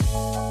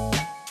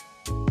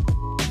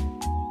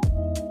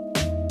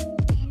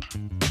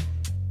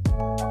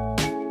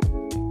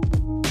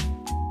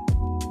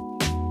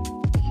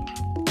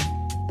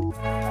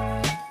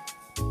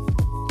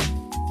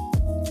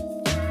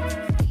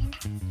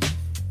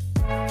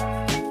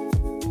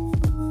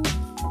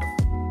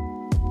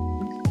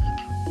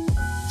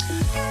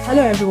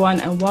Hello everyone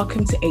and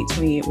welcome to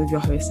 828 with your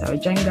host Sarah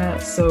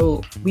Jenga.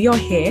 So we are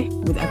here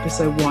with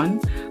episode 1.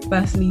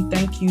 Firstly,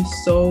 thank you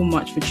so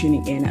much for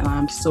tuning in, and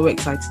I'm so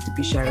excited to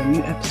be sharing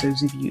new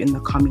episodes with you in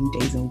the coming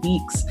days and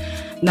weeks.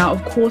 Now,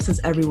 of course,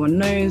 as everyone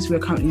knows, we're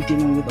currently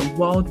dealing with a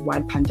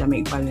worldwide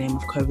pandemic by the name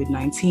of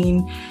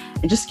COVID-19.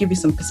 And just to give you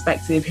some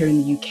perspective, here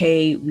in the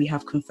UK, we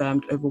have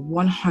confirmed over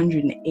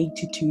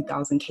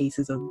 182,000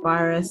 cases of the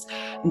virus,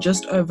 and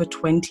just over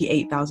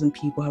 28,000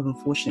 people have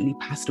unfortunately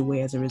passed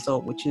away as a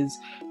result, which is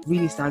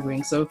really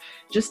staggering. So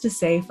just to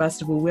say,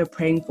 first of all, we're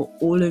praying for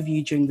all of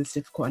you during this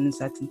difficult and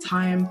uncertain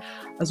time,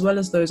 as well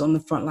as those on the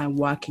front line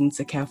working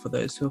to care for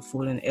those who have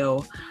fallen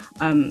ill.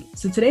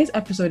 So today's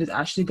episode is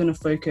actually going to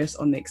focus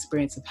on the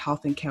experience of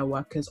health and care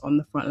workers on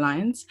the front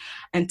lines.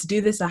 And to do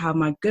this, I have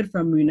my good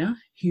friend Muna,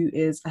 who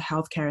is a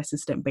healthcare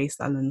assistant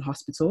based at London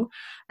Hospital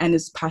and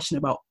is passionate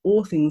about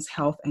all things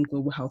health and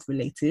global health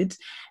related.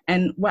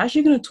 And we're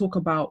actually going to talk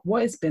about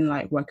what it's been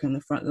like working on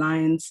the front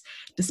lines,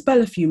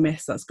 dispel a few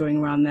myths that's going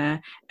around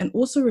there, and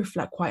also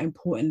reflect quite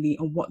importantly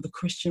on what the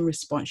Christian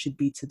response should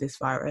be to this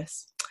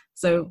virus.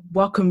 So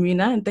welcome,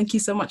 Muna, and thank you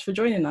so much for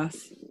joining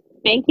us.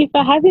 Thank you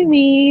for having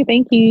me.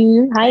 Thank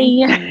you. Hi.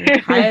 Thank you.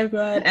 Hi,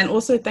 everyone. And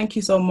also thank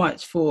you so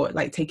much for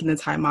taking the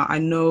time out. I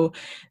know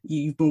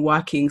you've been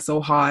working so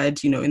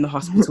hard, in the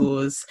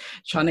hospitals,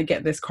 trying to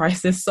get this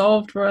crisis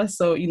solved for us.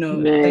 So,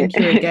 thank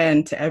you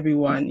again to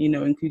everyone,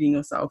 including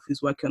yourself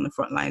who's working on the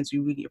front lines. We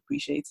really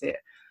appreciate it.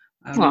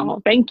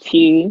 Thank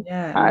you.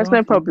 Yeah, it's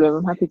no problem.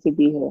 I'm happy to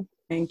be here.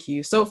 Thank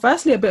you. So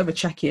firstly, a bit of a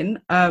check-in.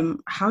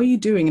 How are you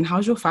doing and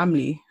how's your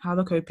family? How are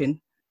they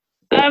coping?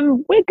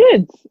 We're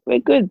good.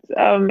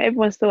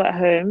 Everyone's still at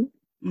home.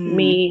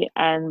 Me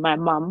and my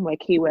mum, we're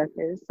key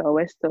workers, so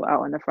we're still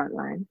out on the front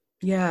line.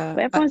 Yeah.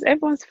 But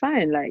everyone's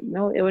fine.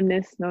 No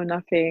illness, no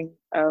nothing.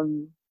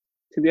 To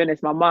be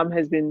honest, my mum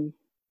has been,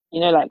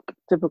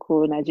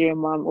 typical Nigerian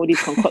mum, all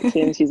these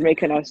concoctions she's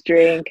making us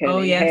drink and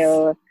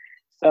inhale. Yes.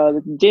 So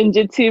the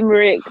ginger,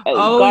 turmeric,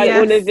 garlic,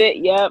 all of it.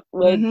 Yep,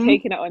 we're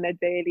taking it on a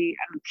daily.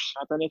 And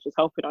I don't know if it's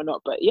helping or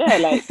not, but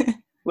yeah,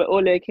 we're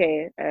all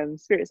okay.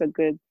 Spirits are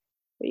good.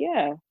 But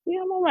yeah,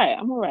 I'm all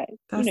right.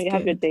 That's you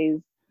have your days.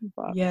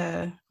 But,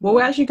 well,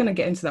 we're actually going to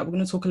get into that. We're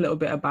going to talk a little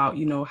bit about,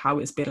 how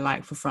it's been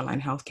like for frontline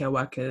healthcare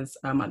workers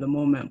at the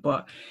moment.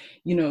 But,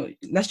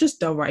 let's just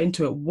delve right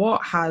into it.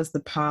 What has the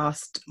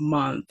past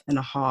month and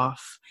a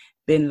half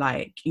been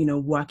like,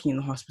 working in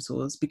the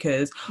hospitals?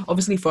 Because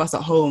obviously for us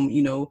at home,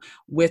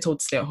 we're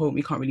told to stay at home.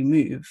 We can't really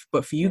move.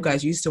 But for you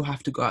guys, you still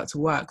have to go out to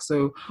work.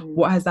 So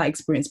what has that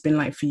experience been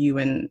like for you?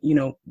 And,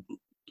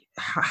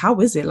 how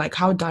is it?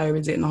 How dire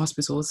is it in the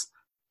hospitals?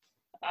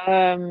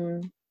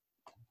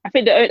 I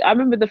think I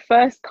remember the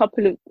first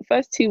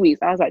 2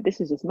 weeks, I was like,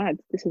 this is just mad.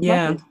 This is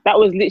madness. That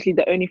was literally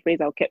the only phrase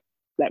I kept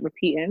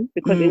repeating,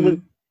 because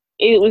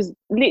it was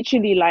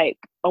literally like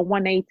a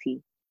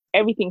 180.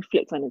 Everything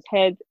flipped on its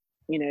head.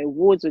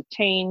 Wards were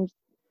changed.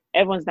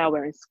 Everyone's now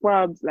wearing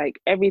scrubs.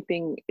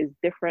 Everything is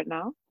different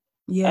now.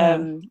 Yeah.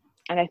 And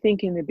I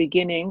think in the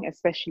beginning,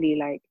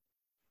 especially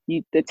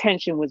the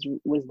tension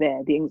was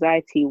there. The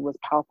anxiety was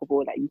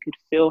palpable. You could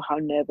feel how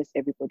nervous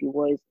everybody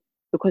was,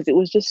 because it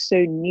was just so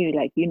new.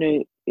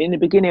 In the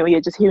beginning, when you're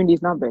just hearing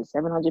these numbers,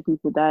 700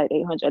 people died,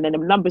 800, and then the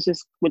numbers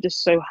were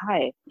just so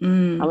high.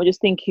 And we're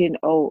just thinking,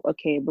 oh,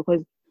 okay,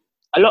 because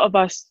a lot of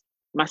us,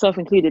 myself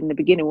included, in the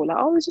beginning, were like,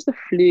 oh, it's just a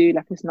flu,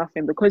 it's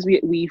nothing, because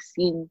we've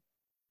seen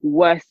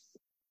worse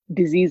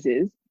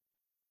diseases.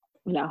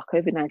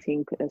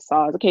 COVID-19,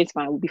 SARS, okay, it's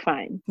fine, we'll be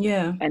fine.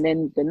 Yeah. And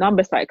then the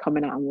numbers started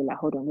coming out, and we're like,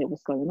 hold on, wait,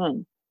 what's going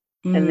on?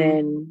 And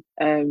then,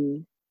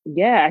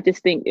 I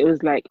just think it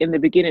was in the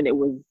beginning, it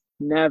was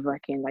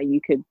nerve-wracking.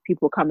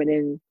 People coming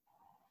in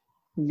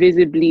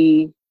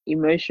visibly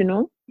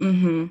emotional. I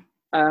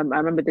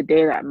remember the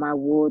day that my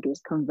ward was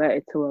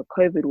converted to a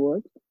COVID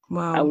ward.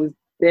 Wow. I was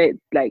there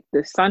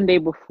the Sunday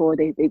before.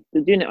 They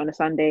were doing it on a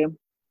Sunday,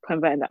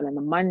 converting that, and then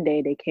the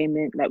Monday they came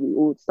in, we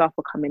all staff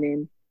were coming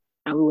in,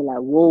 and we were like,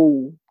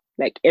 whoa,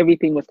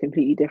 everything was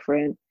completely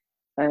different.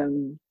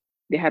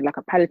 They had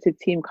a palliative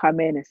team come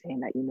in and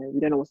saying we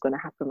don't know what's going to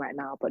happen right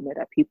now, but know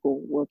that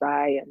people will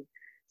die. And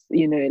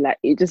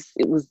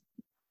it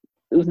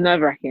was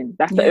nerve-wracking.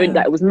 That's the only,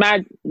 it was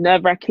mad,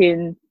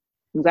 nerve-wracking,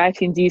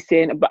 anxiety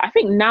inducing. But I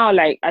think now,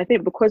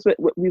 because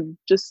we've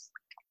just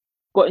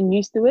gotten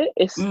used to it,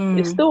 it's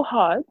still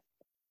hard.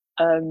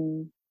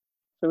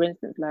 For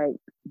instance,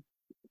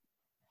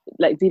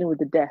 dealing with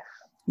the death.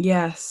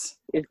 Yes,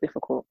 it's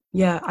difficult.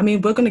 Yeah, I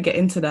mean, we're going to get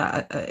into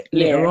that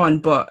later on,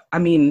 but I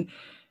mean,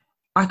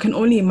 I can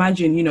only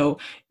imagine,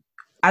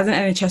 as an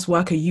NHS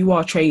worker, you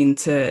are trained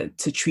to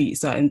treat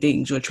certain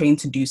things. You're trained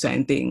to do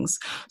certain things.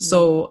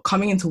 So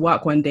coming into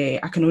work one day,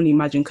 I can only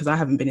imagine, because I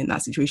haven't been in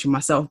that situation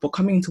myself, but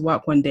coming into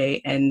work one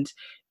day and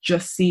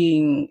just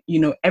seeing,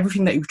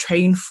 everything that you've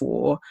trained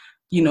for,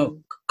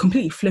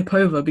 completely flip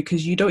over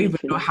because you don't even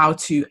know how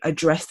to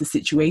address the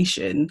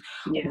situation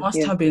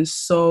must have been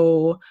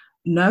so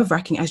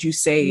nerve-wracking, as you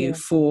say, Yeah.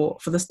 for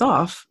the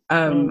staff.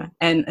 And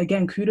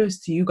again, kudos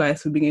to you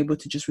guys for being able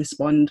to just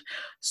respond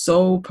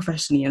so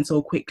professionally and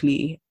so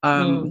quickly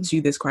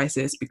to this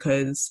crisis,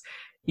 because,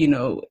 you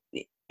know,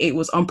 it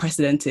was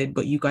unprecedented,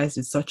 but you guys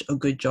did such a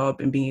good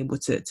job in being able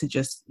to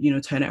just, you know,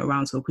 turn it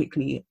around so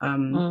quickly.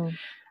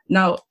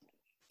 Now,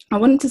 I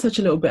wanted to touch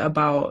a little bit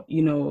about,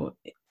 you know,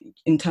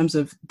 in terms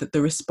of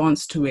the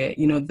response to it.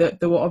 You know,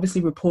 there were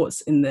obviously reports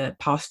in the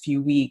past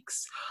few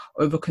weeks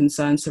over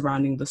concerns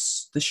surrounding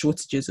the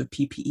shortages of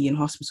PPE in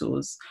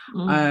hospitals.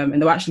 And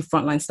there were actually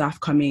frontline staff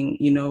coming,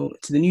 you know,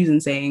 to the news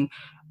and saying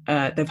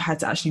they've had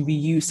to actually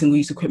reuse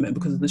single-use equipment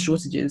because of the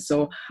shortages.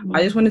 So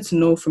I just wanted to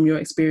know, from your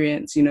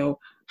experience, you know,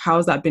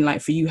 how's that been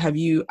like for you? Have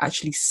you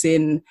actually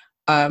seen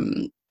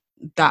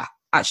that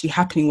actually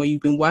happening where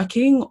you've been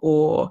working,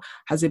 or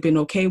has it been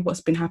okay?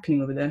 What's been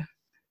happening over there?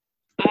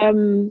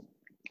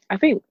 I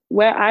think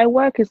where I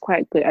work is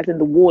quite good, as in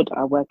the ward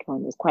I work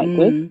on is quite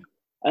good.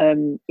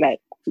 Like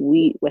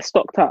we're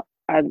stocked up.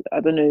 I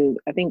don't know.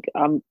 I think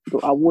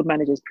our ward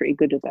manager is pretty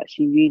good at that.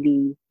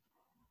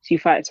 She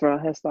fights for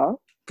her staff.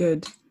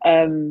 Good.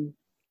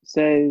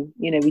 So,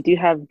 you know, we do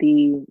have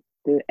the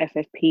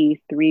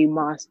FFP3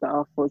 mask that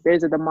are for,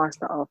 those are the masks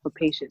that are for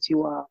patients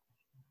who are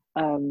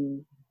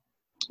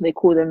they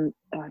call them,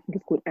 I think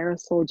it's called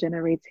aerosol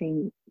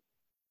generating,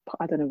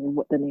 I don't know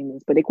what the name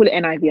is, but they call it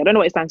NIV. I don't know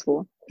what it stands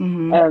for.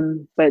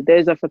 But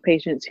those are for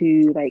patients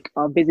who like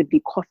are visibly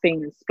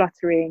coughing and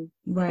spluttering.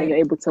 Right. And you're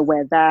able to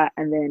wear that,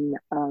 and then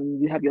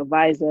you have your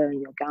visor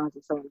and your gowns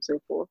and so on and so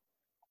forth.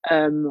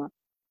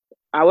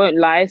 I won't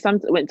lie.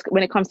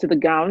 When it comes to the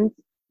gowns,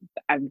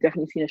 I've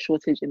definitely seen a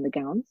shortage in the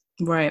gowns.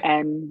 Right.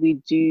 And we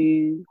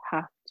do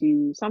have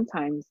to,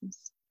 sometimes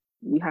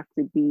we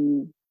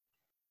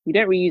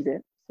don't reuse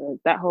it. So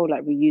that whole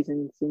like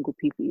reusing single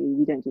PPE,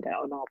 we don't do that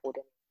on our board.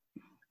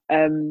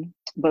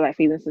 But like,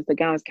 for instance, the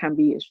gowns can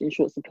be in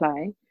short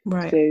supply.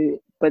 Right. So,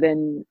 but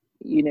then,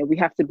 you know, we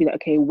have to be like,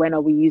 okay, when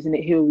are we using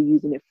it? Who are we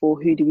using it for?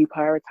 Who do we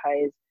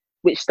prioritize?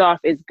 Which staff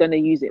is going to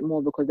use it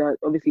more? Because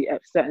obviously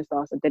certain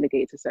staffs are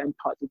delegated to certain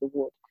parts of the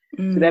ward.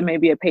 So there may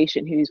be a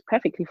patient who's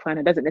perfectly fine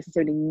and doesn't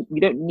necessarily,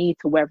 you don't need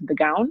to wear the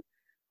gown.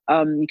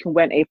 You can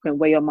wear an apron,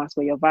 wear your mask,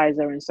 wear your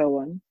visor, and so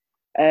on.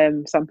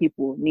 Some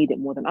people need it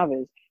more than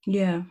others.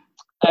 Yeah.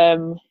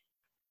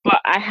 But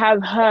I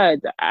have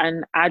heard,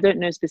 and I don't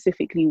know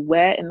specifically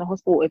where in the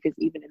hospital, if it's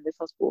even in this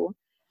hospital,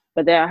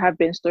 but there have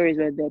been stories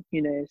where the,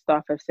 you know,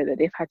 staff have said that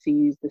they've had to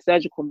use the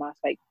surgical mask,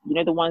 like, you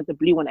know, the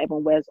blue one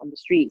everyone wears on the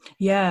street.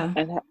 Yeah.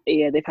 And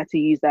they've had to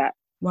use that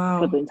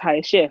for the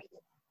entire shift,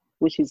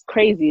 which is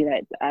crazy.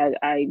 Like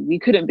we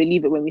couldn't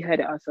believe it when we heard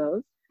it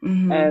ourselves.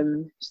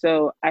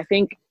 So I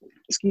think,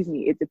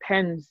 it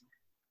depends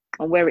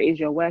on where it is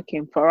you're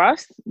working. For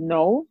us,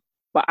 no,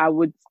 but I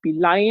would be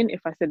lying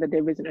if I said that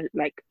there isn't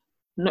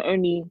not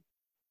only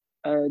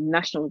a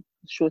national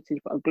shortage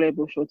but a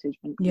global shortage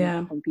on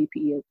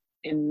PPE,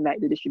 in like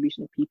the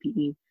distribution of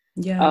PPE.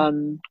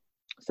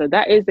 So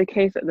that is the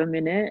case at the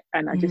minute,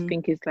 and I just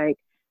think it's like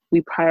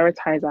we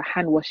prioritize our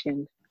hand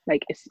washing.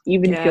 Like,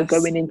 even if you're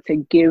going in to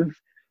give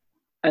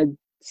a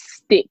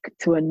stick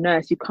to a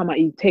nurse, you come out,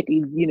 you take,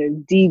 you know,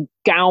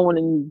 de-gown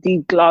and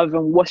de-glove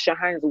and wash your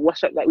hands and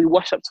wash up. Like, we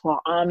wash up to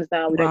our arms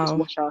now. We don't just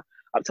wash up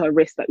to our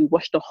wrists. Like, we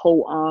wash the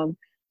whole arm.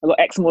 I got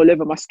eczema all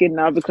over my skin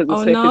now because the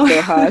soap is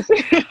so harsh.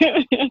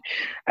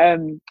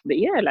 But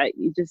yeah, like,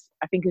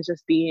 I think it's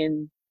just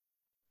being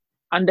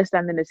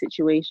understanding the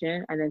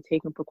situation and then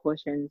taking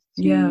precautions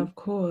to of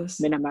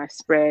course minimize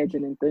spread,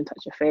 and then don't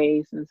touch your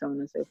face and so on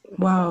and so forth.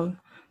 Wow.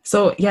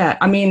 So yeah,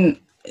 I mean,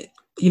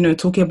 you know,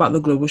 talking about the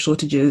global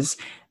shortages,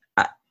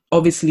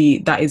 obviously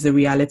that is a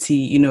reality.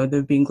 You know, there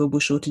have been global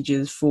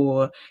shortages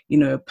for, you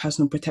know,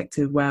 personal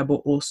protective wear,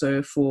 but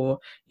also for,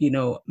 you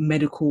know,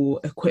 medical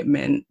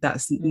equipment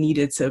that's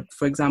needed to,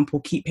 for example,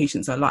 keep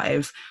patients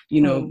alive. You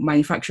know,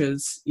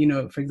 manufacturers, you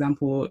know, for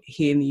example,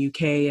 here in the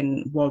UK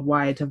and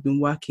worldwide have been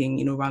working,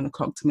 you know, around the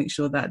clock to make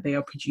sure that they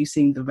are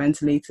producing the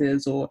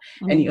ventilators or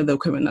any other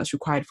equipment that's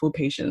required for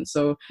patients.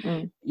 So,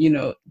 you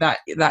know, that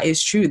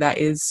is true. That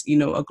is, you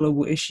know, a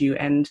global issue,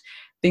 and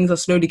things are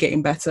slowly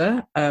getting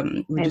better.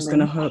 We're just going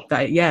to hope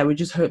that, we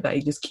just hope that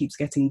it just keeps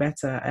getting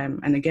better.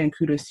 And again,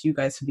 kudos to you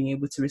guys for being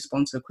able to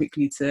respond so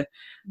quickly to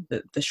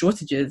the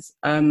shortages.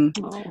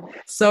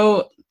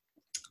 So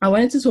I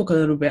wanted to talk a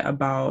little bit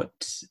about,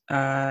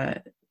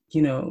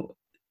 you know,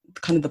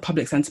 kind of the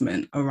public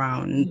sentiment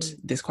around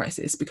this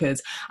crisis,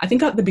 because I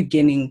think at the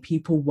beginning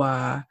people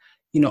were,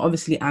 you know,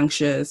 obviously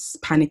anxious,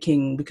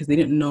 panicking because they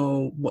didn't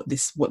know what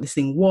this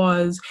thing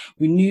was.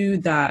 We knew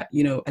that,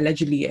 you know,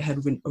 allegedly it had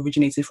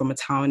originated from a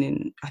town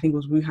in, I think it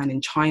was Wuhan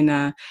in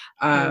China.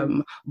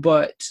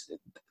 But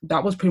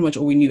that was pretty much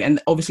all we knew.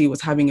 And obviously it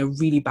was having a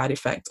really bad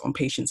effect on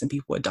patients and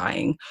people were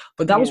dying.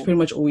 But that was pretty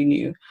much all we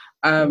knew.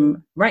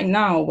 Right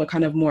now, we're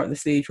kind of more at the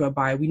stage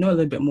whereby we know a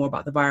little bit more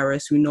about the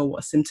virus. We know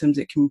what symptoms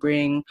it can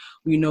bring.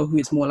 We know who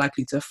it's more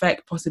likely to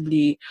affect,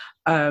 possibly.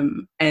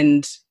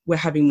 And we're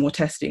having more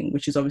testing,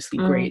 which is obviously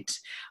great.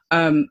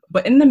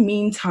 But in the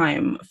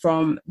meantime,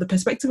 from the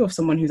perspective of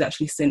someone who's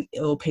actually seen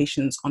ill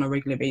patients on a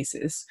regular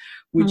basis,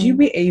 would you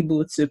be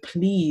able to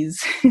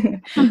please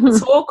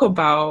talk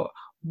about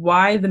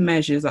why the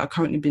measures that are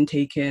currently being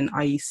taken,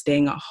 i.e.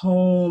 staying at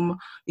home,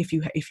 if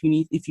you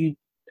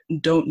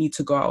don't need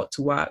to go out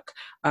to work,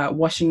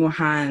 washing your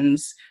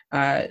hands,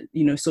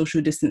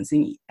 social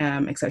distancing,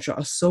 etc.,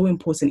 are so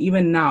important.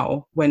 Even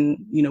now, when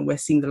we're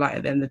seeing the light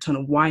at the end of the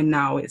tunnel, why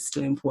now it's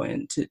still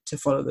important to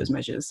follow those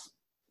measures?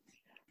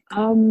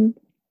 I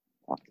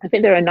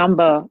think there are a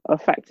number of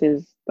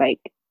factors, like,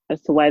 as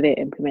to why they're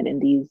implementing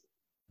these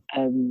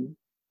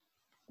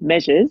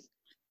measures.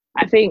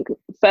 I think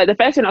the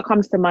first thing that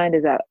comes to mind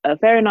is that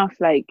fair enough,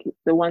 like,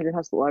 the ones in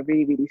hospital are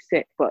really, really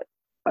sick, but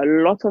a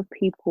lot of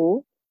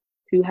people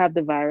who have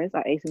the virus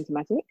are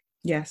asymptomatic.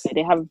 Yes.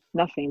 They have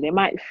nothing. They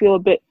might feel a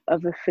bit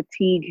of a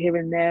fatigue here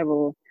and there,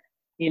 or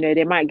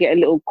they might get a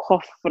little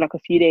cough for like a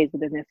few days,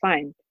 but then they're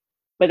fine.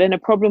 But then the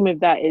problem with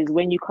that is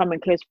when you come in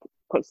close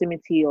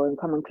proximity or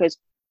come in close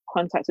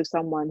contact with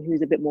someone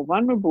who's a bit more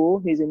vulnerable,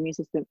 whose immune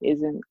system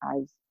isn't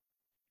as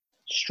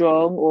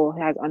strong or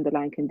has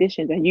underlying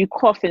conditions, and you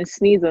cough and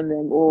sneeze on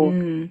them, or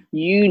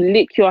you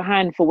lick your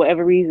hand for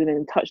whatever reason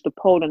and touch the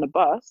pole on the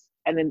bus,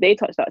 and then they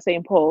touch that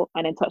same pole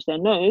and then touch their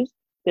nose,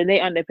 then they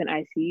end up in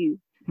ICU.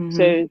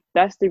 So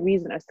that's the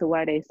reason as to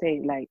why they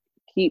say, like,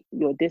 keep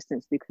your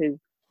distance, because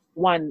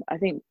one, I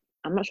think,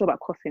 I'm not sure about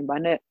coughing, but I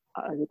know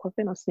is it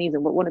coughing or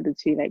sneezing, but one of the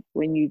two, like,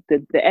 when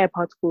the air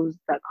particles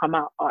that come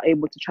out are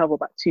able to travel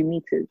about 2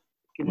 meters,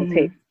 give or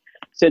take.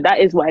 So that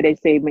is why they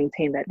say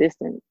maintain that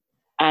distance.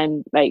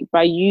 And like,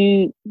 by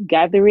you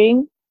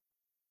gathering,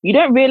 you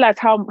don't realize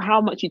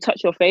how much you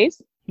touch your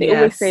face. They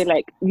always say,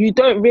 like, you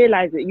don't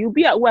realize it. You'll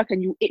be at work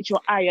and you itch your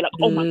eye. You're like,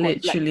 oh my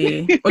god,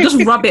 literally, like, or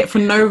just rub it for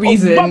no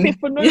reason.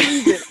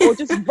 Or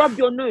just rub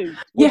your nose.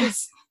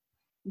 Yes.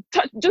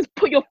 Just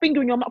put your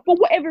finger in your mouth for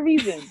whatever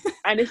reason,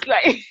 and it's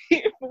like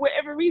for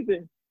whatever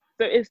reason.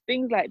 So it's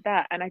things like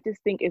that, and I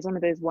just think it's one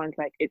of those ones,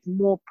 like, it's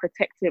more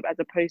protective as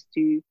opposed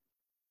to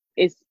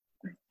it's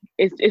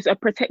a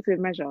protective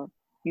measure.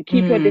 You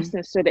keep your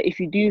distance so that if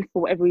you do,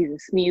 for whatever reason,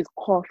 sneeze,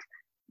 cough,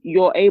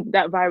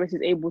 that virus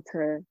is able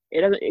to,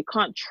 it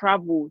can't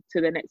travel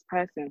to the next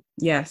person.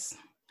 Yes.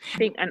 I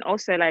think, and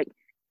also, like,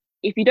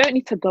 if you don't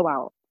need to go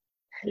out,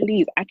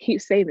 please, I keep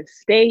saying this,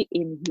 stay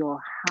in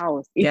your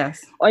house.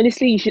 Yes.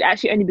 Honestly, you should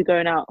actually only be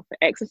going out for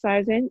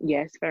exercising.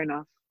 Yes, fair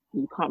enough.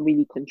 You can't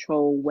really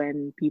control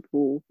when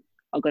people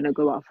are going to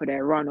go out for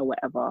their run or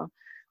whatever.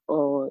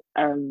 Or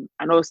and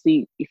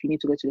obviously, if you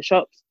need to go to the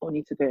shops or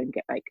need to go and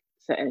get like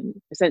certain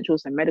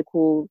essentials and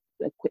medical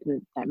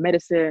equipment, like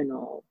medicine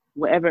or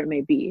whatever it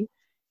may be,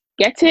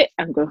 get it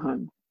and go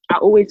home.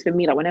 For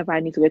me, like, whenever I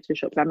need to go to the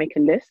shops, I make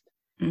a list.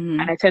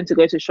 And I tend to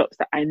go to shops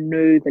that I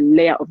know the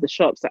layout of the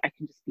shops, that I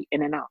can just be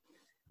in and out.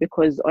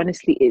 Because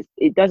honestly,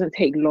 it doesn't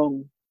take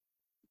long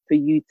for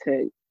you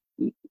to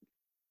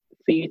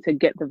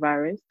get the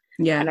virus.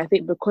 Yeah. And I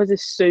think because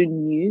it's so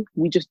new,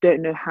 we just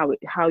don't know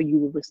how you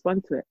will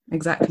respond to it.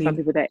 Exactly. There's some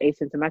people that are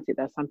asymptomatic.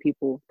 There's some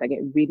people that get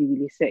really,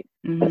 really sick.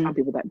 There's some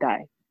people that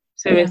die.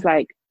 So it's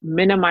like,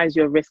 minimize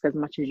your risk as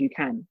much as you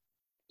can.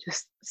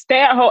 Just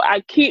stay at home.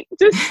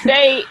 Just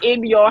stay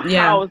in your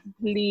house,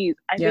 please.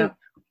 I think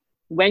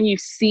when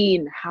you've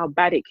seen how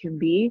bad it can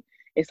be,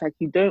 it's like,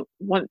 you don't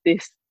want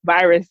this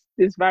virus.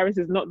 This virus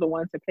is not the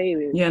one to play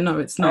with. Yeah, no,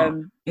 it's not.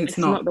 It's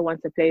not the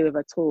one to play with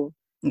at all.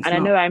 I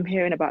know I'm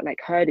hearing about, like,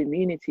 herd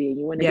immunity, and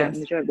you want to get the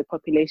majority of the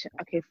population.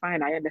 Okay,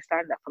 fine, I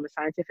understand that from a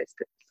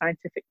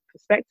scientific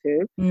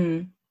perspective.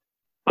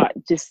 But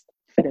just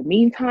for the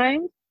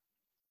meantime,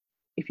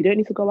 if you don't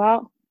need to go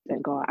out,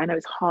 don't go out. I know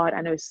it's hard.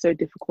 I know it's so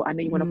difficult. I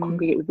know you want to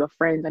congregate with your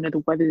friends. I know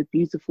the weather is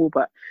beautiful,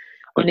 but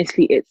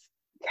honestly, it's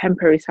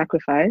temporary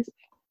sacrifice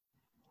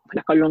for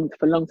like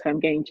for long-term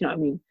gain. Do you know what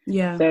I mean?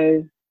 Yeah.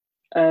 So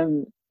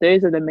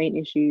those are the main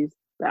issues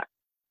that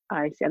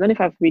I see. I don't know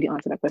if I've really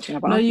answered that question.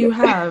 No, you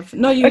have.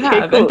 Okay,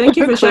 cool. And thank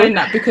you for sharing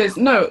that, because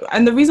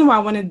and the reason why I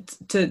wanted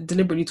to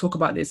deliberately talk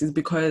about this is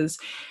because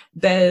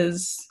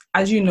there's,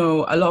 as you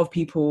know, a lot of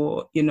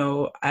people,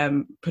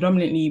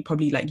 predominantly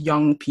probably like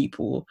young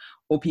people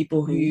or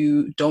people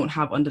who don't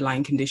have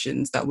underlying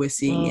conditions that we're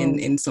seeing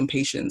in some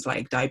patients,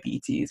 like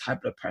diabetes, high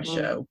blood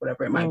pressure,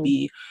 whatever it might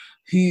be,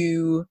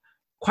 who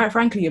quite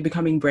frankly are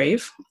becoming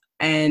brave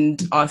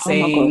and are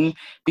saying,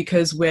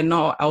 because we're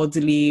not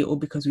elderly or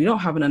because we don't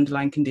have an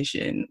underlying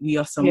condition, we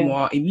are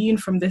somewhat immune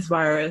from this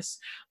virus.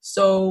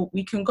 So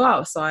we can go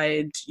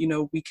outside,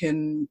 we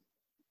can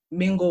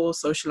mingle,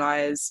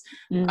 socialize,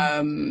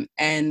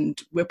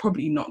 and we're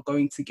probably not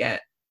going to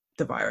get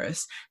the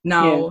virus.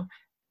 Now,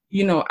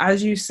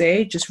 as you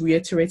say, just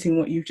reiterating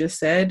what you just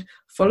said,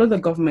 follow the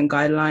government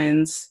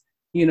guidelines,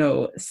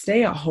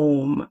 stay at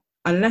home,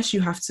 unless you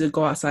have to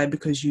go outside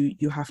because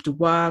you have to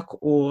work,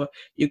 or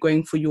you're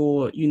going for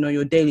your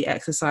daily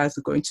exercise,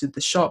 or going to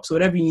the shops, or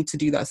whatever you need to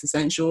do that's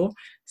essential,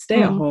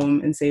 stay at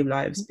home and save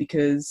lives,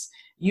 because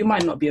you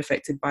might not be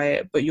affected by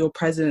it, but your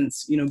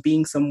presence,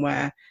 being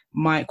somewhere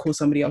might cause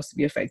somebody else to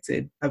be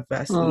affected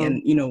adversely.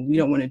 And we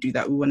don't want to do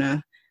that. We want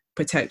to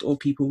protect all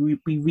people. We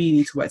really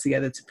need to work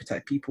together to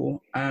protect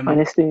people.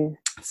 Honestly.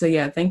 So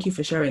yeah, thank you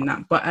for sharing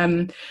that. But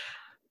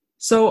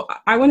so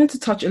I wanted to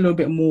touch a little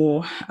bit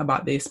more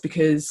about this,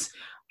 because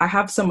I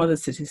have some other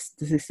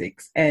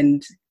statistics,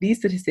 and these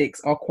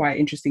statistics are quite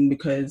interesting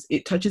because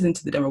it touches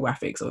into the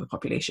demographics of the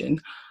population.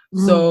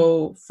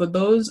 So for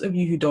those of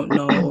you who don't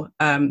know,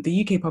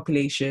 the UK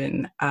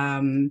population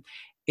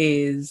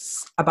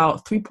is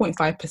about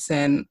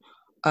 3.5%,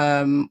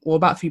 or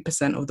about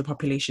 3% of the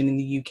population in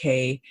the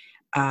UK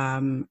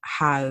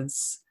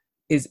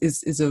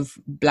is of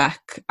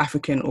Black,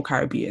 African, or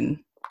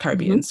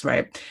Caribbeans,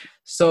 right?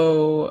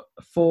 So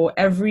for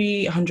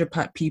every 100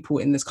 people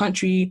in this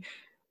country,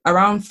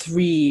 around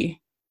 3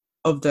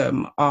 of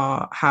them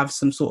have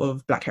some sort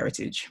of Black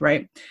heritage,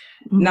 right?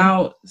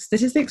 Now,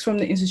 statistics from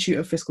the Institute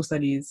of Fiscal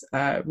Studies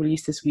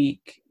released this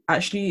week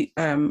actually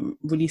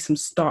released some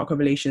stark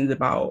revelations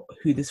about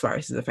who this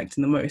virus is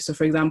affecting the most. So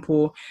for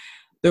example,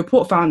 the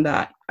report found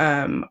that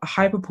a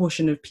high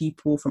proportion of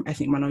people from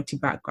ethnic minority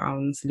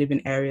backgrounds live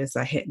in areas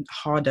that are hit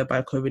harder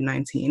by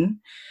COVID-19.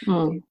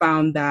 They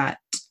found that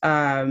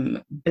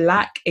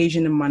Black,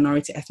 Asian, and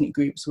minority ethnic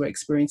groups were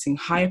experiencing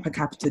higher per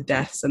capita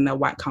deaths than their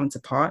white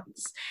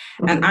counterparts.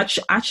 And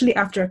actually,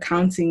 after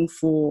accounting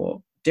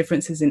for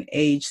differences in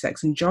age,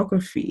 sex, and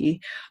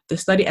geography, the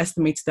study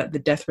estimated that the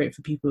death rate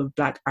for people of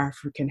Black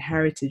African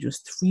heritage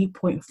was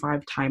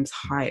 3.5 times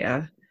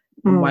higher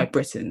than white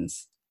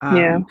Britons.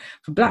 For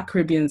Black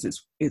Caribbeans,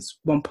 it's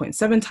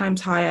 1.7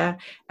 times higher,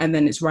 and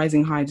then it's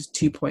rising high to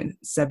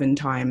 2.7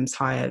 times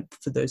higher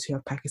for those who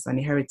have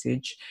Pakistani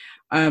heritage.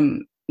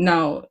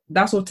 Now,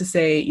 that's all to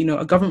say,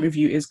 a government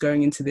review is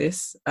going into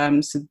this.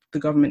 So the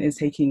government is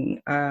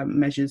taking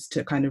measures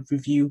to kind of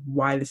review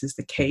why this is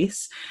the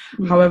case.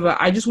 However,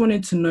 I just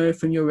wanted to know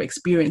from your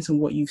experience and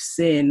what you've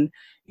seen,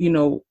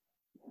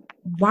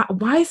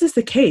 why is this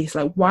the case?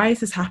 Like, why is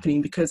this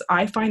happening? Because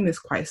I find this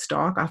quite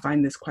stark. I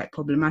find this quite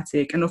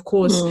problematic. And of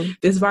course,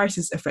 this virus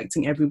is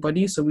affecting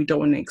everybody, so we don't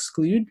want to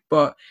exclude.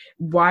 But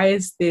why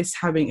is this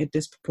having a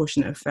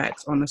disproportionate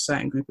effect on a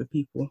certain group of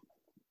people?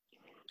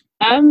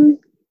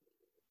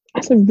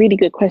 That's a really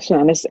good question.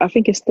 And I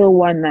think it's still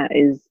one that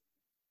is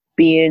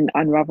being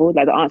unraveled.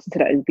 Like, the answer to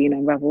that is being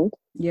unraveled.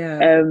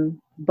 Yeah.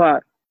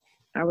 But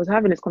I was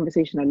having this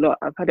conversation a lot.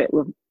 I've had it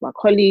with my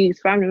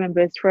colleagues, family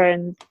members,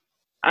 friends.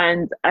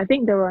 And I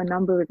think there are a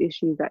number of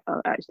issues that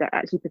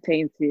actually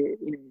pertain to,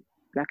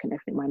 Black and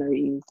ethnic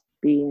minorities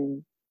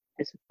being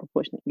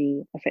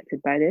disproportionately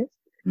affected by this.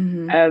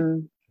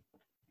 I'm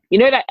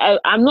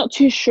not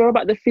too sure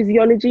about the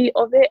physiology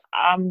of it.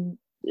 I'm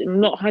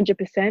not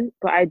 100%,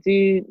 but I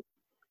do,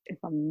 if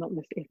I'm not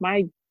mistaken, if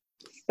my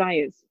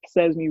science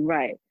serves me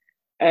right,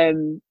 I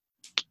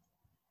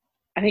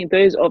think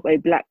those of a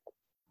Black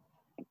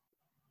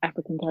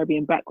African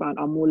Caribbean background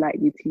are more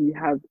likely to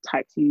have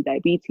type 2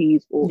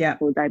 diabetes or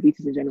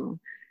diabetes in general,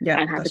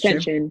 and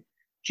hypertension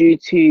due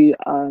to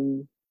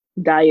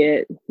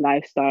diet,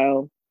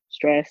 lifestyle,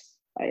 stress.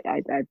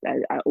 I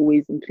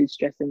always include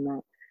stress in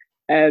that.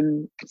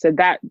 So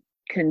that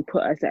can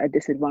put us at a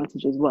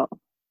disadvantage as well.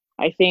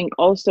 I think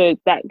also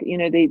that,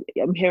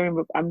 I'm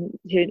hearing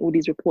all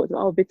these reports,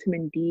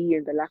 vitamin D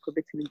and the lack of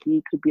vitamin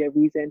D could be a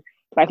reason.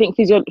 But I think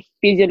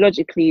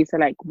physiologically, so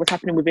like what's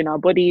happening within our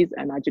bodies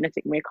and our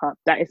genetic makeup,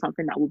 that is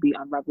something that will be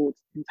unraveled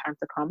in time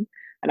to come.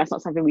 And that's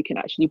not something we can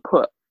actually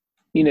put,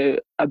 a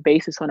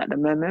basis on at the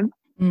moment.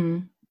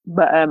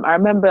 But I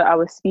remember I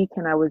was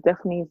speaking, I was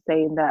definitely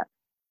saying that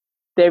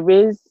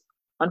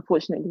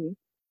unfortunately,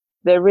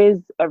 there is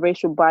a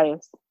racial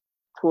bias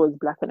towards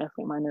Black and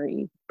ethnic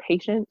minority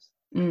patients,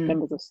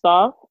 members of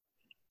staff,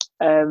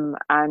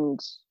 and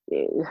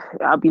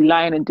I'll be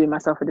lying and doing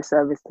myself a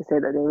disservice to say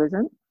that there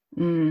isn't.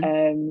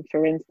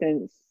 For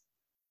instance,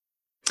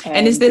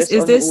 and is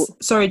this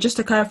sorry, just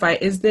to clarify,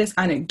 is this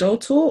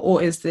anecdotal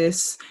or is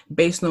this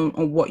based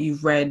on what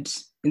you've read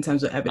in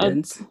terms of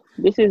evidence?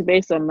 This is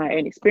based on my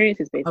own experience.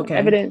 It's based on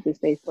evidence. It's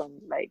based on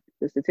like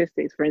the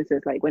statistics. For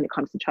instance, like when it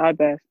comes to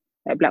childbirth,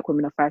 Black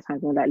women are 5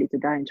 times more likely to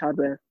die in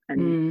childbirth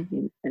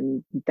and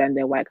than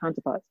their white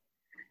counterparts.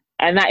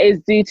 And that is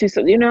due to,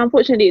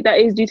 unfortunately, that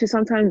is due to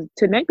sometimes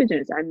to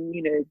negligence and,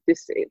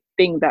 this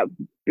thing that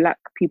Black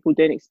people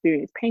don't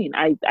experience pain.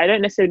 I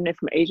don't necessarily know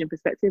from an Asian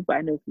perspective, but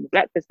I know from a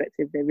Black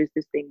perspective, there is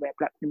this thing where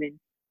Black women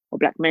or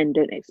Black men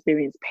don't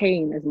experience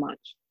pain as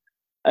much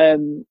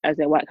as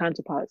their white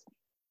counterparts.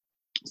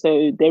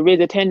 So there is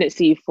a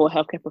tendency for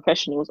healthcare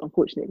professionals,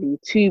 unfortunately,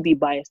 to be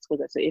biased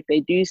towards that. So if they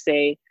do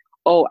say,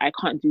 I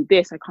can't do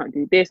this,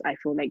 I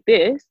feel like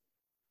this,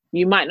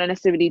 you might not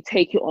necessarily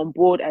take it on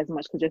board as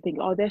much because you're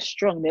thinking, they're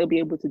strong, they'll be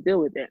able to deal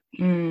with it,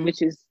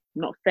 which is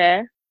not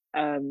fair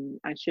and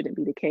shouldn't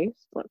be the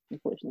case. But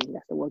unfortunately,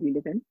 that's the world we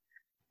live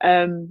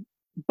in.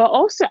 But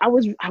also, I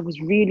was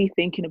really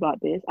thinking about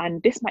this,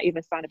 and this might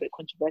even sound a bit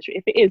controversial.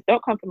 If it is,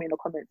 don't come for me in the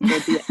comments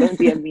or don't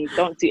DM me.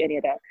 Don't do any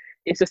of that.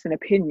 It's just an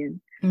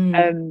opinion.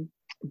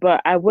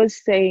 But I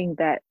was saying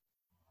that,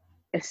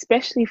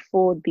 especially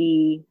for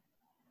the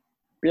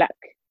Black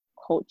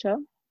culture,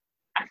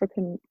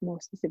 African more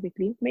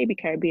specifically, maybe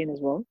Caribbean as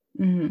well.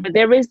 But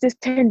there is this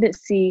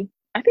tendency,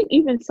 I think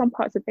even some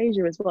parts of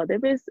Asia as well,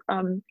 there is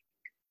and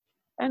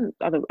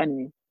other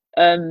anyway,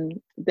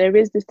 there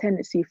is this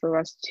tendency for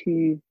us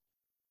to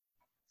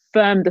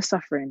firm the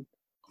suffering.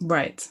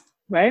 Right.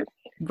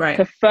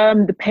 To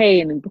firm the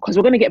pain, because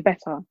we're going to get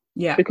better.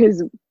 Yeah.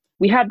 Because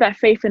we have that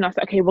faith in us,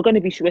 okay,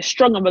 we're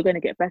strong and we're going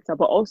to get better.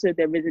 But also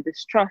there is a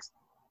distrust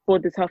for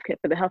the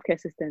healthcare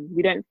system.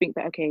 We don't think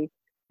that, okay,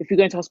 if you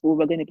go into hospital,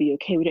 we're going to be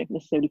okay. We don't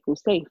necessarily feel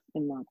safe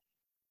in that.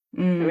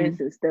 For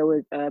instance, there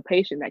was a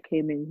patient that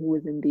came in who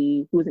was in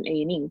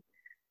A&E,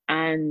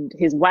 and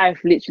his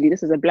wife literally,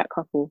 this is a Black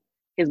couple,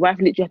 his wife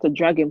literally had to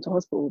drag him to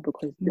hospital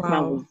because this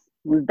man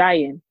was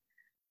dying.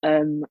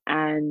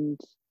 And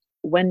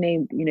when they,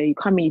 you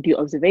come in, you do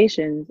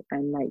observations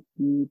and like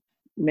you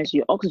measure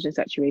your oxygen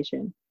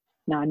saturation.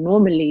 Now,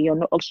 normally your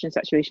oxygen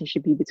saturation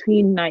should be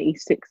between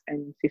 96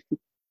 and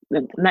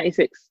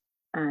 100%.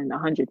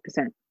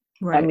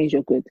 That means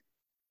you're good.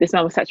 This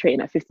man was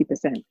saturating at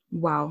 50%.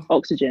 Wow.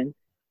 Oxygen.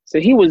 So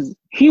he was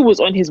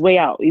on his way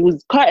out.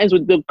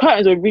 The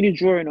curtains were really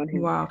drawing on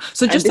him. Wow.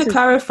 So just to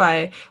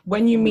clarify,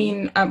 when you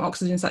mean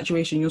oxygen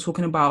saturation, you're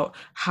talking about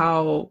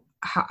how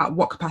at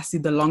what capacity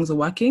the lungs are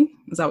working?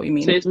 Is that what you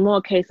mean? So it's more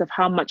a case of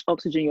how much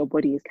oxygen your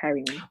body is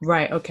carrying.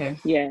 Right. Okay.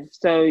 Yeah.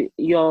 So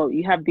your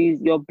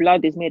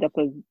blood is made up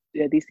of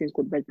these things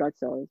called red blood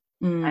cells,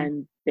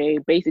 and they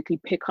basically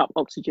pick up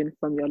oxygen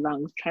from your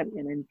lungs,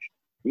 and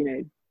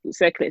then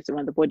circulates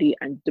around the body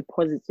and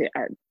deposits it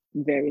at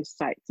various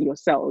sites. Your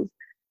cells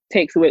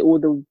takes away all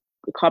the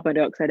carbon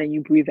dioxide and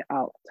you breathe it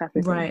out.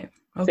 Right.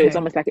 Okay. So it's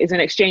almost like it's an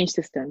exchange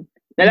system.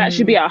 Now that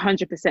should be at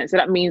 100%. So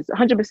that means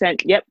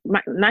 100%. Yep,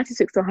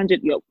 96 to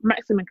 100. Your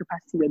maximum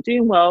capacity. You're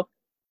doing well.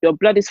 Your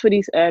blood is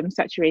fully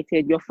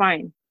saturated. You're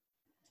fine.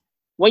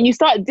 When you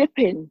start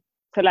dipping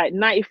to like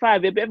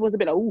 95, everyone's a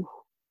bit like, ooh,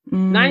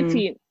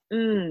 90.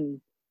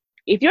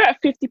 If you're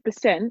at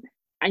 50%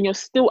 and you're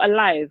still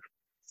alive,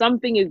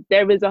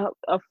 there is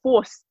a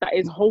force that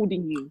is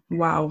holding you.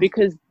 Wow.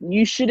 Because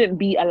you shouldn't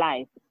be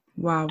alive.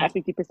 Wow. At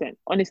 50%.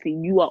 Honestly,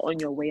 you are on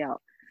your way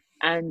out.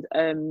 And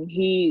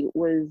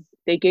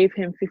they gave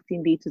him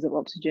 15 liters of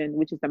oxygen,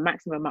 which is the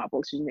maximum amount of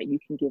oxygen that you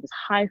can give. It's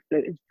high flow,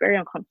 it's very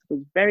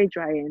uncomfortable, it's very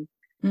drying,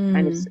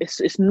 and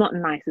it's not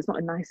nice. It's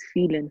not a nice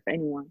feeling for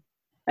anyone.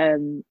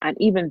 And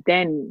even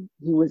then,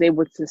 he was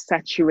able to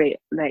saturate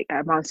like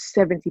around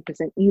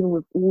 70%, even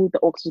with all the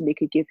oxygen they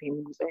could give him.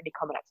 He was only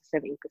coming up to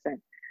 70%,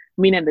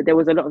 meaning that there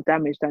was a lot of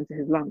damage done to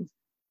his lungs.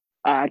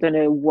 I don't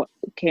know what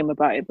came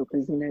about it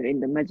because, in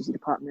the emergency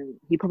department,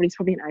 he's probably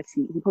in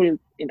ICU. He's probably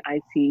in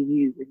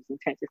ICU with his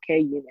intensive care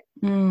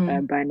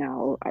unit by now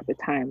or at the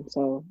time.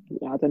 So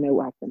I don't know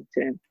what happened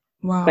to him.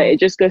 Wow. But it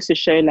just goes to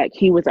show, like,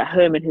 he was at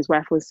home and his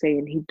wife was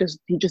saying he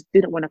just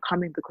didn't want to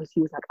come in because he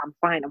was like, I'm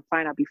fine,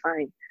 I'll be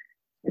fine.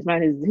 This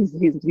man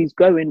he's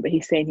going, but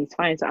he's saying he's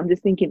fine. So I'm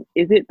just thinking,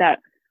 is it that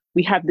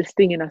we have this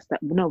thing in us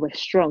that, no, we're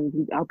strong,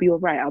 I'll be all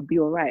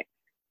right.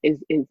 Is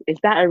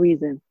that a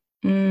reason?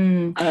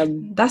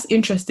 That's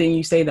interesting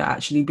you say that,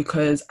 actually,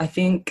 because I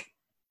think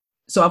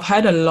so I've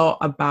heard a lot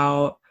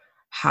about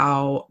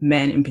how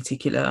men in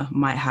particular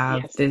might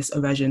have this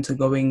aversion to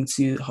going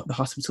to the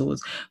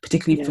hospitals,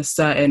 particularly for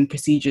certain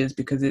procedures,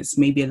 because it's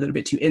maybe a little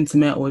bit too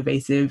intimate or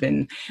invasive,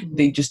 and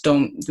they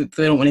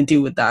don't want to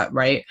deal with that,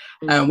 right?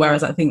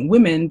 Whereas I think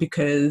women,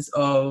 because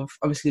of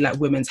obviously like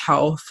women's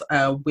health,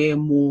 we're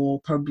more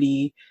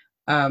probably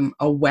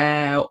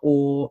aware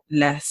or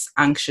less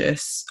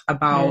anxious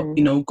about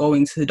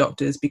going to the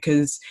doctors,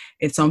 because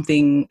it's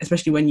something,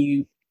 especially when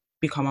you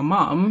become a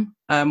mom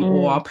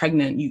or are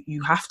pregnant,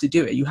 you have to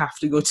do it. You have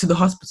to go to the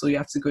hospital, you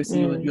have to go see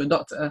your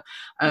doctor,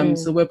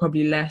 so we're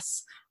probably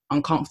less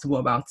uncomfortable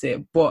about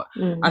it. But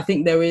I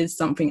think there is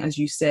something, as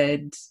you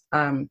said,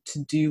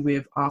 to do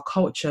with our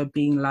culture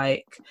being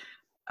like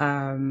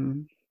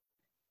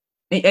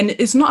and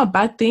it's not a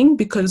bad thing,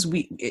 because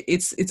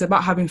it's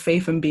about having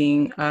faith and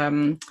being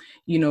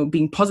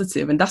being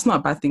positive, and that's not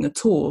a bad thing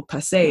at all per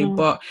se.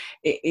 But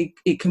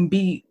it can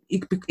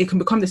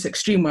become this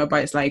extreme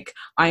whereby it's like,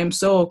 I am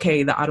so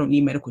okay that I don't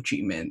need medical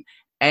treatment,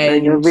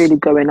 and you're really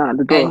going out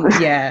the door,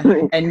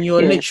 and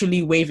you're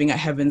literally waving at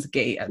heaven's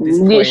gate at this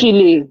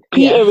point.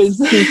 Peter is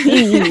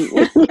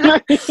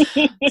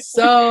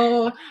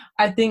So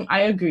I think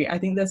I agree. I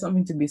think there's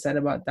something to be said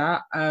about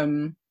that.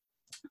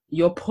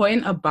 Your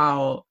point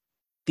about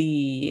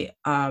the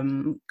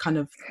kind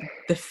of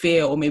the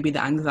fear or maybe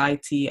the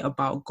anxiety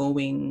about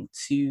going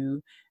to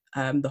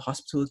the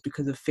hospitals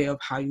because of fear of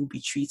how you'll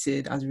be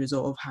treated as a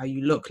result of how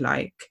you look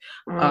like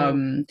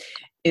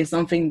is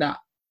something that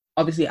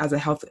obviously as a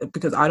health,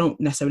 because I don't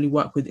necessarily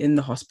work within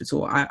the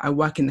hospital, I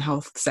work in the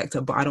health sector,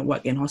 but I don't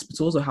work in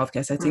hospitals or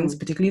healthcare settings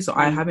particularly, so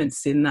I haven't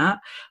seen that.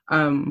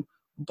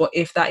 But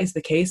if that is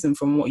the case, and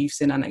from what you've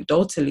seen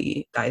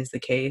anecdotally, that is the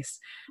case,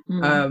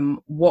 Mm.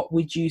 what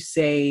would you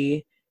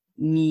say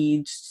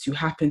needs to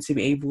happen to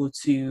be able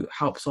to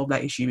help solve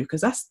that issue?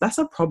 Because that's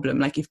a problem.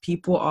 Like, if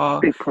people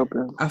are Big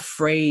problem.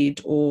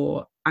 afraid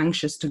or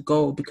anxious to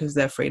go because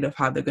they're afraid of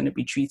how they're going to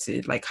be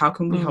treated, like, how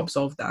can we help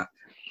solve that?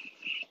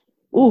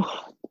 Ooh,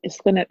 it's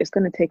gonna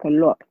take a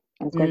lot.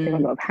 And it's gonna take a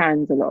lot of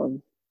hands, a lot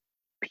of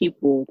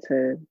people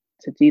to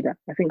do that.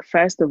 I think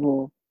first of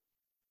all,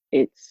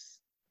 it's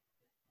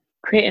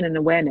creating an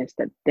awareness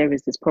that there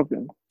is this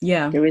problem.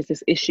 Yeah. There is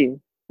this issue,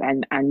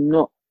 and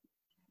not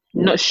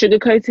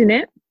sugarcoating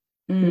it,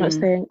 not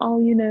saying, oh,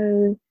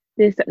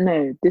 this, that.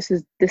 No, this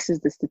is the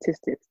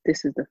statistics,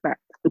 this is the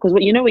fact. Because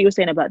what you were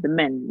saying about the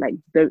men, like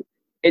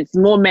it's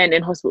more men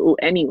in hospital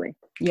anyway.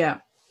 Yeah.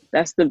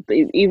 That's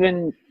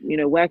even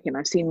working,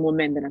 I've seen more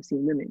men than I've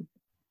seen women.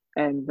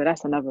 But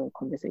that's another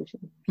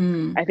conversation.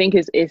 I think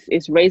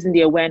it's raising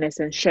the awareness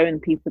and showing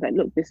people that,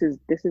 look, this is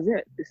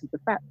it, this is the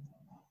fact.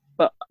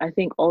 But I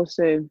think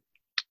also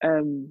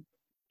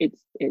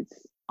it's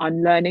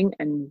unlearning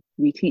and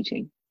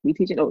reteaching,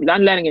 or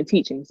unlearning and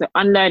teaching. So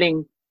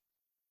unlearning,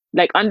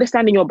 like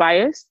understanding your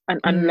bias, and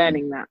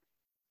unlearning that.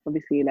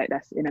 Obviously, like,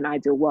 that's in an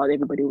ideal world,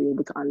 everybody will be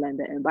able to unlearn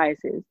their own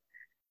biases.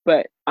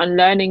 But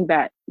unlearning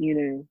that,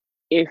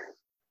 if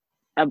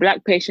a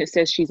black patient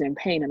says she's in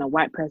pain and a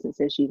white person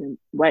says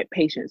white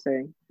patient,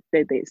 says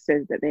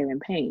that they're in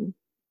pain,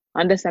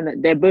 understand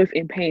that they're both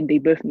in pain, they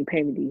both need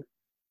pain relief.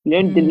 You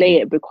don't delay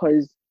it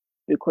because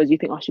you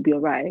think I should be all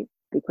right,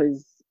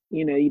 because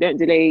you don't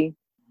delay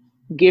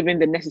giving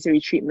the necessary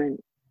treatment.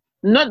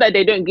 Not that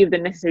they don't give the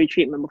necessary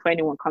treatment before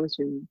anyone comes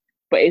to me,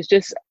 but it's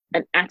just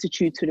an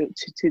attitude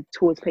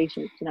towards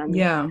patients. You know what I mean?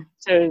 Yeah.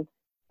 So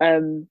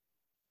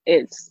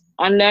it's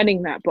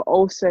unlearning that, but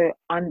also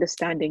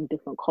understanding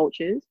different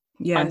cultures.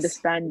 Yes.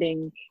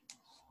 Understanding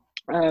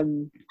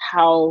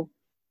how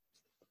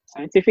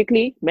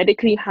scientifically,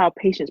 medically, how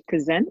patients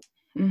present.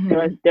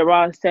 There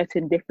are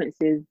certain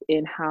differences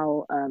in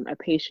how a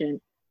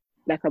patient,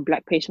 like a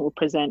black patient, will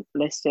present.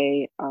 Let's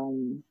say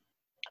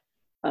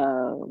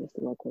what's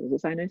the word called? Is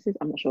it cyanosis?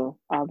 I'm not sure.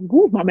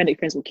 My medic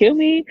friends will kill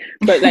me.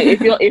 But like,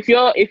 if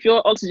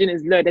your oxygen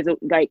is low, there's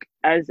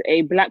as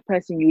a black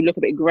person, you look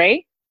a bit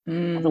grey.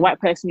 As a white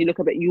person, you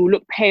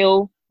look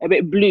pale, a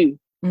bit blue.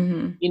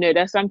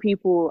 There's some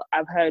people,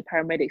 I've heard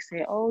paramedics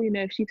say, oh,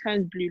 if she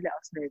turns blue, let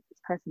us know. This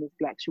person is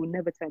black, she will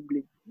never turn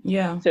blue.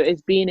 Yeah. So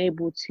it's being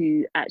able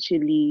to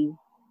actually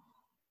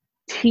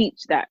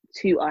teach that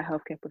to our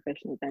healthcare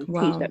professionals, and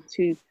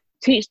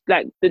teach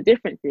like the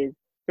differences.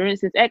 For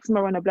instance,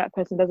 eczema on a black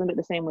person doesn't look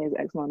the same way as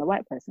eczema on a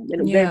white person. They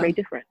look very, very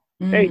different.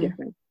 Very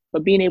different.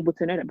 But being able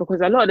to know that,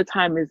 because a lot of the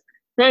time is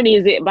not only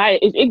is it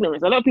it's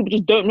ignorance. A lot of people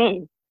just don't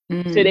know.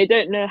 So they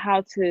don't know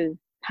how to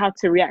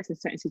react in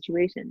certain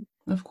situations.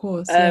 Of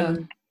course. Yeah.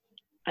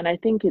 And I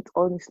think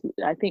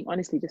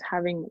honestly just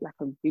having like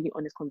a really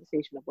honest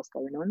conversation of what's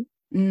going on,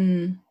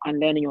 and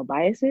learning your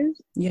biases,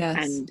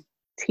 and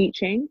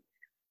teaching.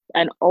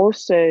 And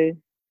also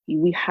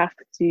we have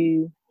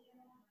to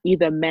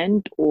either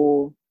mend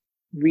or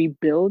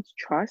rebuild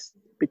trust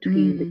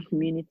between the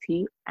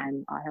community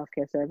and our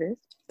healthcare service.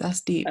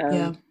 That's deep.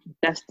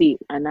 That's deep,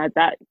 and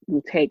that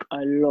will take a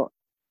lot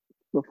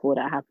before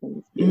that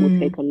happens. It will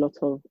take a lot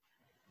of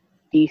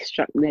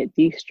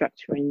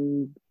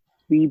destructuring,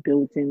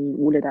 rebuilding,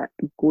 all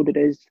of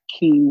those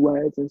key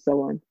words and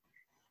so on.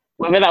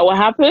 Whether that will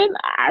happen,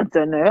 I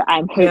don't know.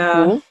 I'm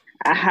hopeful.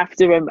 I have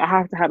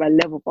to have a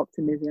level of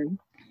optimism.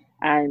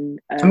 And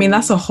I mean,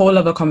 that's a whole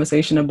other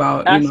conversation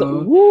about the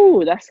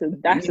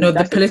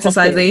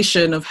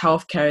politicization of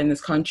healthcare in this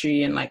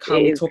country, and like how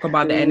we talk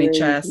about the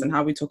NHS and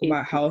how we talk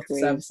about health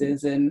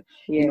services, and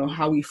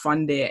how we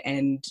fund it,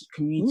 and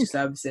community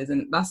services,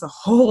 and that's a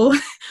whole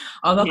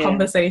other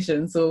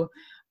conversation. So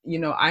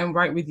I'm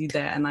right with you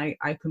there, and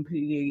I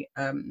completely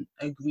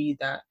agree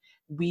that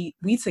we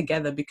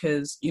together,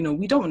 because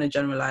we don't want to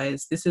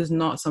generalize. This is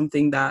not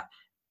something that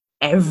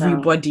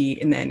everybody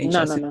in the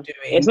NHS is doing.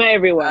 It's not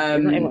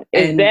everyone.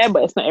 It's there,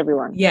 but it's not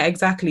everyone. Yeah,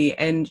 exactly.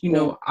 And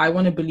I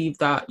want to believe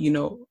that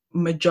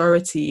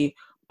majority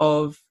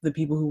of the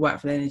people who work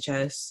for the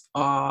NHS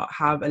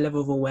have a level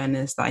of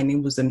awareness that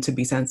enables them to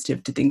be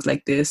sensitive to things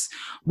like this.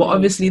 But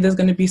obviously there's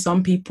going to be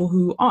some people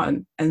who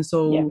aren't, and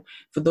so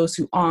for those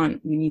who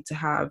aren't, we need to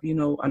have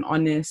an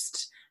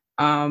honest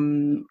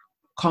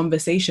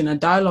conversation, a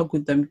dialogue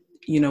with them,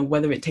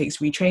 whether it takes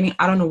retraining,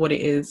 I don't know what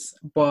it is,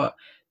 but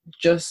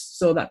just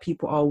so that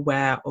people are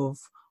aware of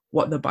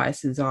what the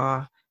biases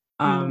are,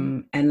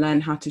 and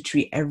learn how to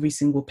treat every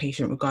single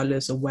patient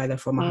regardless of where they're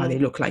from or how they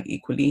look like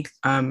equally.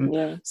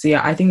 So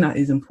I think that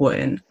is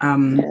important.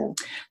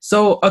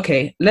 So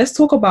okay, let's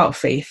talk about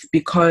faith,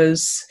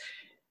 because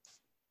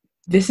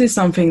this is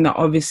something that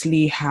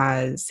obviously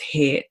has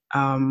hit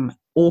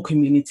all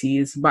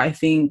communities, but I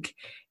think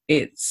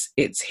it's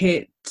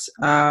hit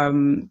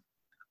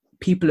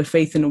people of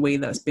faith in a way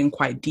that's been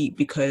quite deep,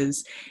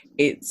 because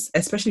it's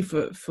especially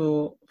for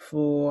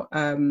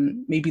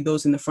maybe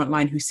those in the front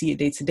line who see it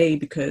day to day,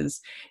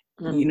 because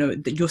you know,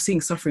 that you're seeing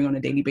suffering on a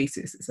daily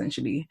basis,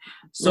 essentially.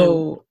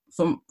 So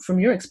from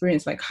your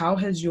experience, like, how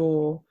has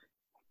your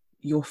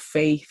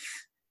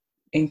faith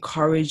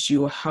encouraged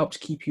you or helped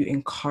keep you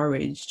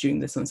encouraged during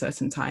this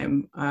uncertain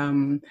time?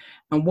 And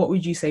what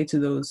would you say to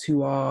those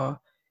who are,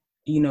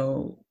 you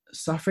know,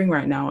 suffering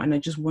right now and are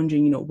just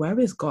wondering, you know, where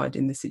is God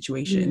in this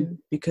situation?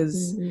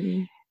 Because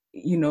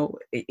you know,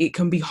 it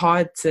can be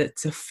hard to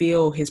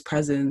feel his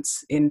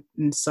presence in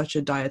such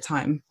a dire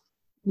time.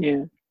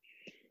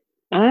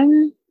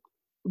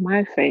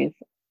 My faith,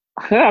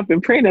 I've been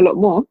praying a lot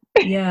more.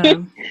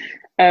 I've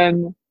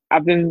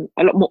been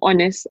a lot more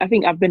honest. I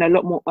think I've been a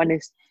lot more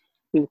honest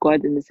with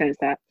God, in the sense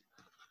that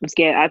I'm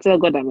scared. I tell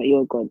God I'm like,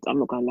 you're God. I'm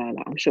not gonna lie,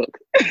 like, I'm shook.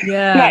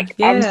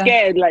 I'm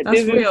scared. Like,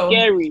 that's this real. is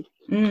scary.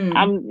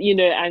 I'm, you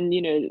know, and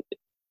you know,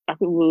 I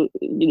think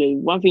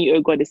one thing you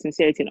owe God is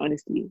sincerity and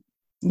honesty.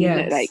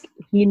 Like,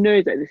 he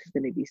knows that this is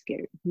gonna be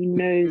scary. He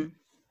knows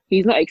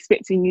he's not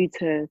expecting you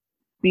to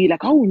be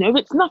like, oh no,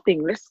 it's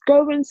nothing, let's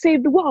go and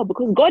save the world,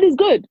 because God is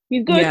good.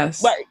 He's good.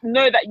 But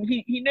know that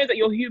he knows that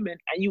you're human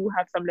and you will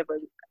have some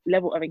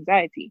level of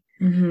anxiety.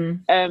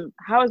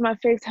 How has my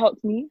faith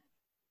helped me?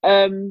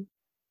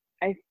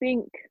 I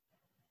think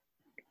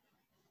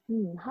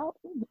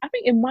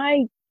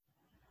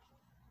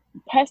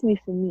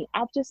personally, for me,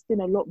 I've just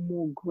been a lot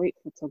more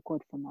grateful to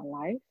God for my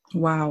life.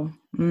 Wow.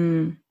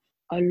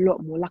 A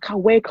lot more. Like, I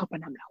wake up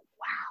and I'm like,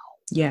 wow.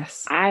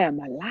 Yes. I am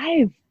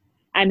alive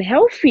and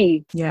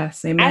healthy.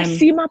 Yes. Amen. I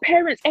see my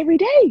parents every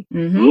day.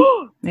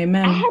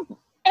 Amen. I have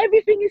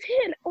everything is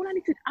here. All I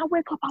need to, I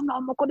wake up, I'm like,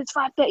 oh my God, it's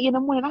 5:30 in the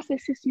morning. I say,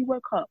 sis, you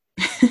woke up.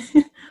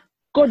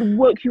 God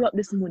woke you up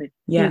this morning.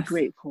 Yes. Be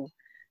grateful.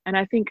 And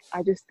I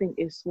just think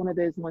it's one of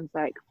those ones,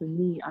 like, for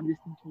me, I'm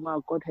just thinking,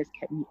 wow, God has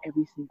kept me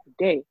every single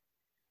day.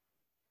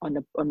 On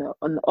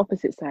the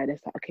opposite side,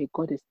 it's like, okay,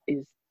 God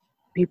is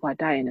people are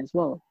dying as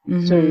well.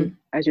 So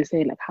as you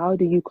say, like, how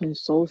do you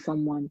console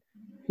someone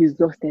who's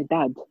lost their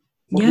dad, or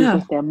who's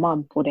lost their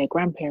mum or their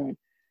grandparent?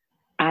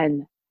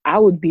 And I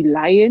would be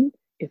lying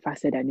if I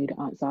said I knew the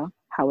answer.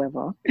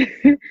 However,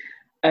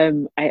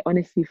 I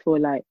honestly feel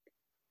like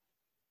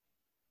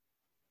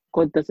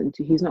God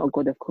he's not a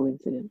God of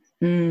coincidence.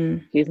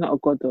 He's not a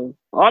God of,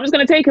 oh, I'm just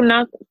going to take him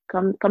now.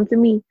 Come to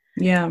me.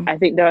 Yeah. I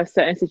think there are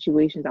certain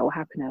situations that will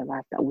happen in our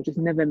life that will just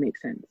never make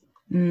sense,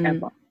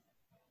 ever.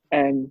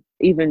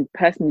 Even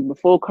personally,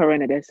 before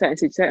Corona, there's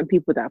certain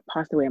people that have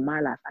passed away in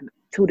my life, and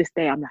till this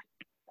day, I'm like,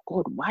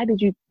 God, why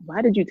did you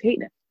take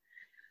them?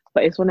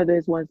 But it's one of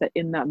those ones that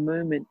in that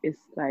moment, it's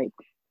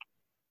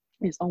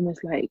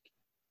almost like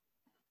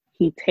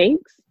he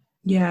takes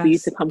for you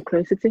to come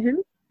closer to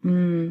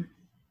him.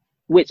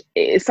 Which,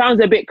 it sounds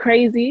a bit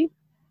crazy,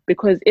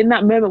 because in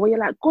that moment where you're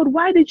like, God,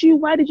 why did you?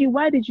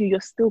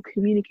 You're still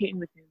communicating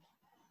with him.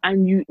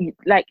 And you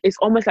like, it's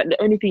almost like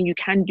the only thing you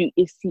can do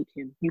is seek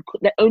him.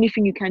 The only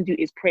thing you can do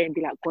is pray and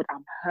be like, God,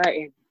 I'm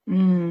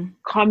hurting.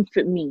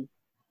 Comfort me.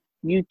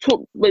 The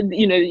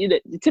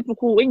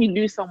typical, when you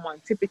lose someone,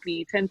 typically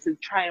you tend to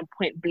try and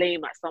point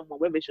blame at someone,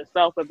 whether it's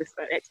yourself, whether it's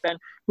an external,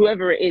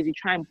 whoever it is, you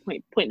try and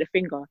point the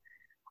finger.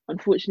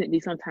 Unfortunately,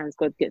 sometimes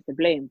God gets the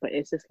blame, but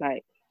it's just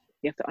like,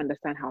 you have to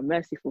understand how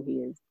merciful he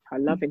is, how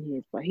loving he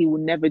is, but he will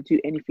never do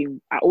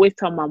anything. I always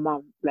tell my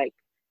mom, like,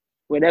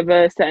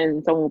 whenever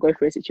someone will go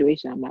through a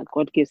situation, I'm like,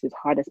 God gives his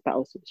hardest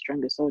battles to the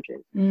strongest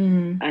soldiers.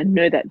 And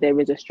know that there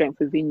is a strength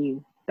within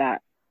you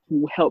that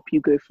will help you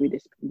go through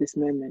this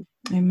moment.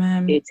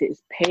 Amen. It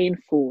is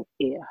painful.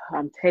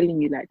 I'm telling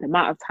you, like, the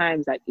amount of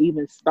times, like,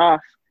 even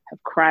staff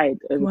have cried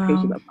over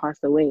patients that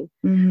passed away.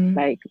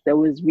 Like, there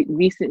was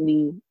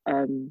recently,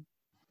 there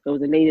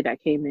was a lady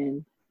that came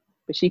in,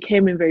 but she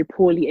came in very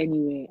poorly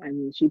anyway,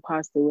 and she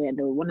passed away. And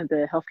one of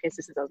the healthcare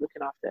assistants I was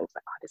looking after, I was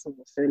like, oh, this one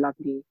was so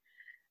lovely.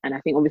 And I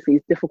think obviously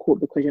it's difficult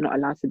because you're not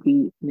allowed to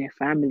be near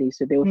family.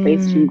 So they were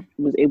she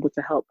was able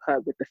to help her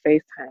with the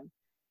FaceTime.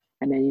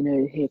 And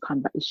then,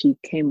 she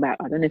came back.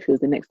 I don't know if it was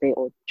the next day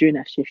or during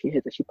that shift, she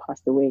heard that she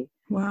passed away.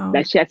 Wow.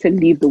 Like, she had to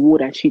leave the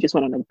ward, and she just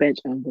went on a bench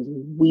and was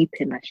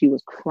weeping. Like, she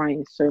was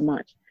crying so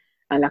much.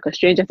 And like, a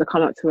stranger had to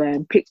come up to her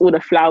and picked all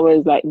the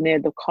flowers, like, near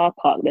the car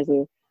park. There's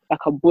a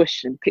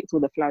bush, and picked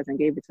all the flowers and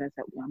gave it to her.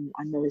 Like,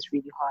 I know it's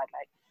really hard.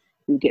 Like,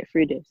 we'll get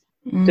through this.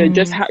 So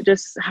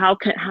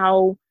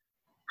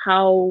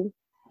how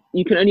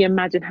you can only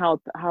imagine how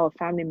a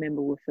family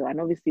member will feel. And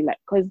obviously, like,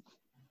 because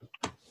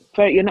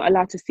you're not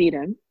allowed to see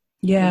them.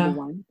 Number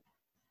one.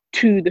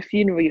 2, the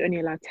funeral, you're only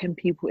allowed 10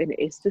 people in it.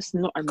 It's just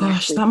not enough.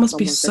 Gosh, that must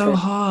be so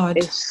hard.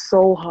 It's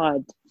so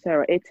hard,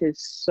 Sarah. It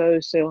is so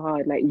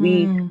hard. Like,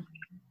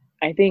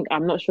 I think, I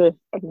don't know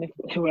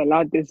if we're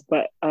allowed this,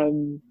 but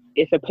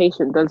if a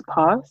patient does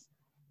pass,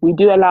 we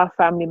do allow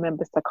family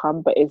members to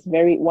come, but it's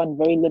very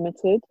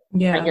limited.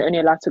 And you're only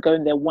allowed to go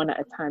in there one at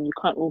a time. You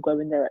can't all go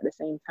in there at the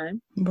same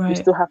time. Right. You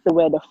still have to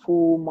wear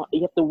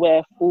you have to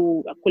wear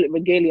full, I call it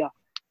regalia.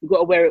 You got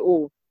to wear it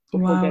all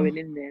before going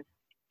in there.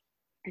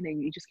 And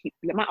then you just keep,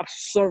 the amount of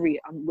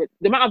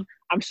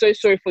I'm so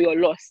sorry for your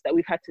loss that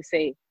we've had to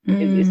say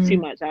is too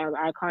much.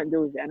 I can't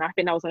deal with it. And I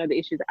think that was one of the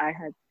issues that I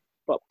had.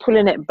 But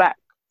pulling it back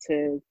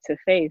to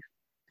faith,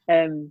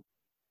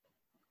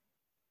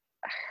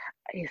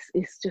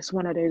 it's just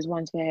one of those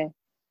ones where,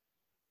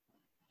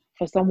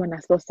 for someone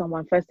that's lost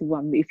someone, first of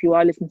all, if you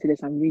are listening to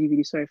this, I'm really,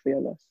 really sorry for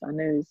your loss. I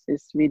know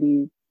it's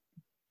really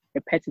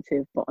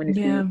repetitive, but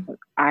honestly, Yeah.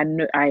 I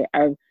know I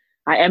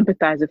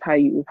empathize with how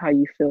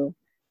you feel,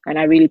 and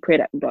I really pray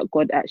that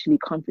God actually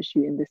comforts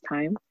you in this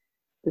time,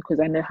 because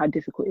I know how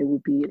difficult it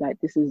would be. Like,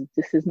 this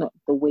is not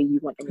the way you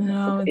want anyone to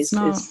No, go. it's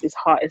not. It's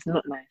hard. It's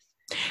not nice.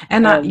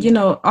 And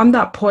Um, on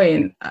that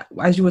point,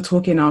 as you were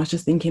talking, I was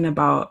just thinking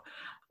about,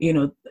 you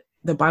know,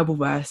 the Bible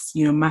verse,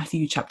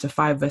 Matthew chapter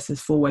 5,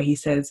 verses 4, where he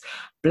says,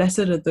 "Blessed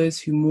are those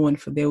who mourn,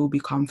 for they will be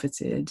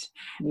comforted."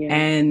 yeah,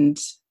 And,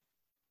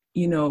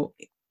 you know,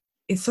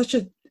 it's such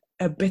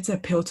a bitter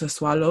pill to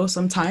swallow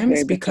sometimes,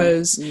 very bitter.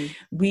 because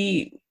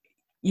we,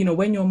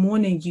 when you're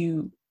mourning,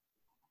 you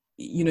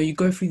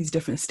go through these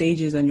different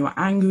stages, and you're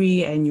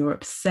angry and you're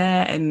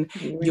upset and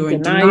You're in you're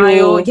in denial.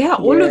 denial. Yeah,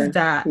 all Yeah, of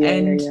that. yeah, yeah,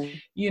 And, yeah.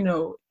 you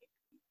know,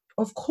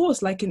 of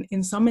course, like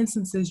in some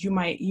instances, you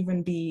might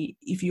even be,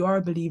 if you are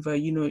a believer,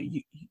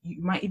 you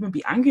might even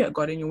be angry at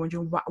God, and you're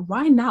wondering,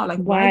 why now? Like,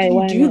 why Why? did you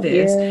Why do not?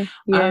 this? Yeah,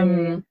 yeah,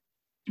 yeah, yeah.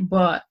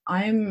 But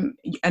and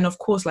of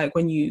course, like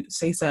when you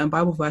say certain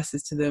Bible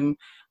verses to them,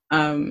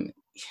 um,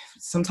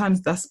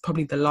 sometimes that's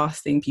probably the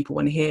last thing people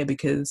want to hear,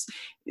 because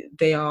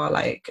they are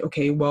like,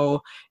 okay,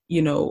 well,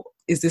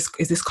 is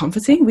this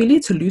comforting really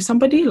to lose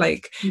somebody?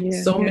 Like,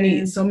 Yeah, so yeah, many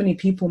yeah. so many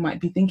people might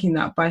be thinking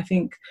that. But I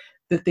think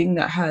the thing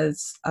that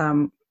has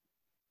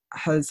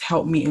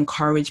helped me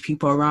encourage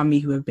people around me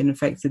who have been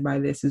affected by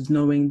this is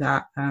knowing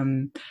that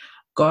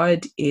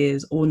God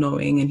is all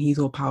knowing and he's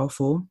all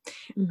powerful.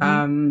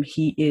 Mm-hmm.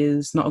 He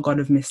is not a God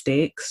of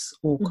mistakes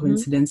or Mm-hmm.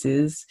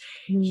 coincidences.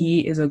 Mm-hmm.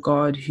 He is a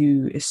God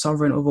who is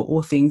sovereign over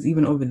all things,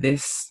 even over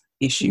this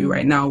issue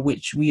right now,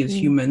 which we as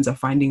humans are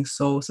finding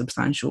so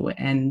substantial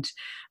and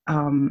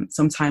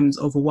sometimes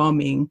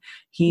overwhelming.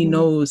 He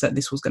knows that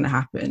this was going to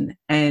happen.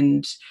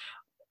 And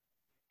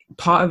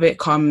part of it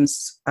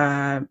comes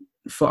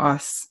for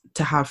us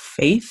to have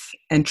faith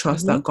and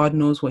trust Mm-hmm. that God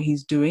knows what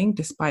he's doing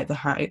despite the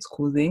hurt it's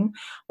causing.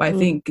 But I Mm.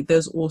 think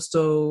there's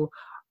also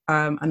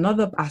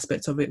another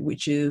aspect of it,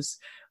 which is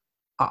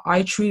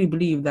I truly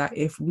believe that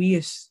if we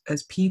as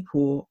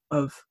people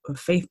of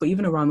faith, but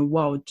even around the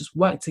world, just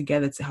work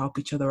together to help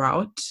each other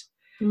out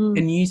Mm.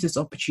 and use this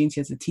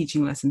opportunity as a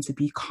teaching lesson to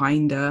be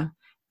kinder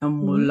and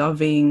more Mm.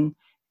 loving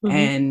Mm-hmm.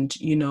 and,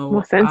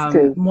 More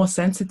sensitive. more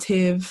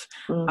sensitive,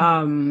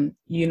 Mm.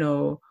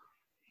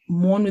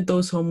 mourn with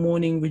those who are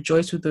mourning,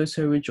 rejoice with those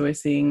who are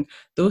rejoicing.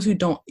 Those who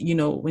don't,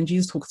 when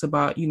Jesus talks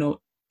about,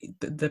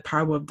 the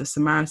parable of the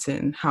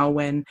Samaritan, how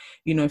when,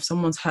 if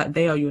someone's hurt,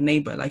 they are your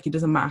neighbor. Like, it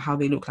doesn't matter how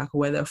they look like or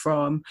where they're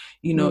from.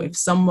 If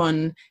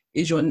someone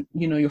is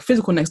your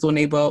physical next door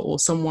neighbor, or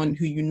someone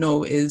who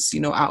is,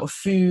 out of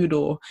food,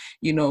 or,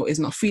 is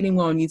not feeling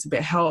well and needs a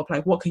bit of help,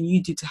 like, what can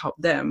you do to help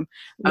them?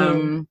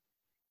 Yeah.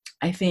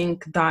 I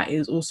think that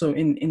is also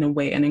in a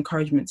way an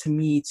encouragement to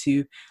me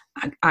to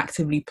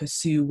actively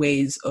pursue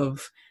ways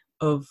of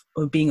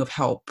being of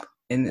help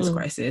in this Mm.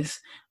 crisis.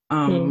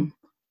 Mm.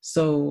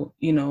 So,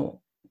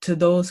 to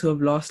those who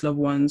have lost loved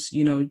ones,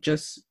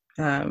 just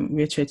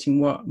reiterating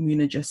what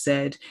Muna just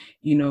said,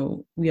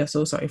 we are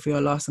so sorry for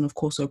your loss, and of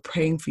course we're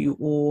praying for you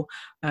all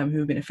who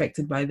have been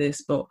affected by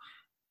this. But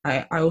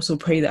I also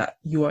pray that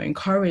you are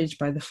encouraged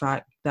by the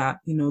fact that,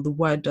 the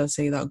word does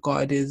say that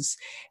God is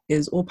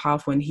all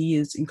powerful and he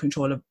is in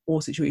control of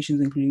all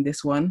situations, including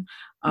this one.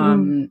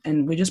 Mm.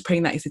 And we're just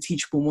praying that it's a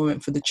teachable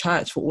moment for the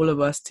church, for all of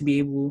us to be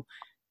able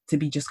to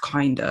be just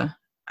kinder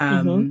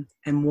Mm-hmm.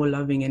 and more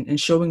loving, and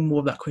showing more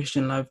of that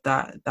Christian love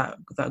that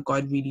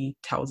God really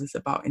tells us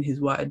about in his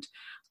word.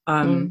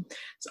 Mm.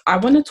 So I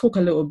want to talk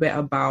a little bit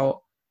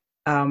about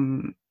a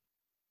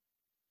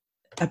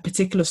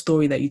particular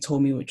story that you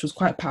told me, which was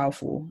quite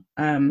powerful.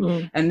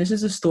 Mm. And this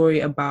is a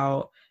story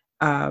about,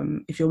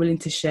 if you're willing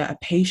to share, a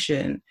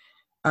patient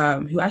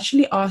who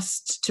actually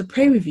asked to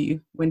pray with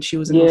you when she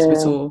was in Yeah.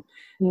 hospital.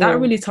 That Yeah.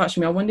 really touched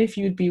me. I wonder if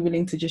you'd be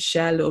willing to just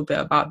share a little bit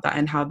about that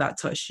and how that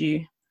touched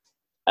you.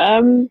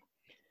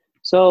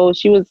 So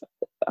she was,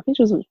 I think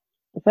she was the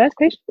first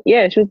patient.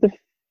 Yeah, she was the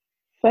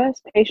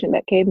first patient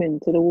that came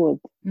into the ward,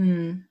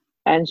 Mm.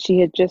 and she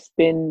had just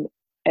been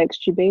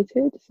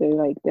extubated. So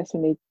like that's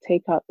when they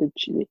take out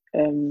she was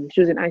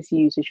in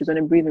ICU, so she was on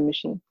a breathing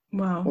machine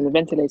Wow. on the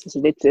ventilator.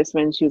 So that's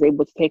when she was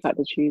able to take out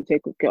the tube,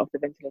 get off the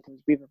ventilator, and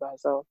was breathing by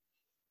herself.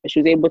 But she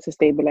was able to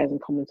stabilize and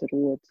come into the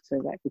ward to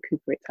like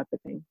recuperate type of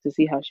thing, to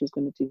see how she was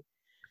going to do.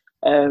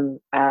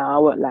 I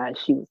won't lie,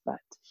 she was bad.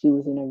 She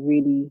was in a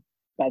really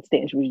bad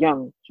state, and she was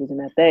young. She was in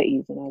her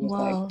 30s, and I was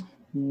like, Wow.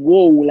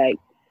 whoa, like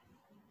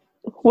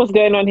what's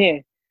going on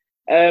here?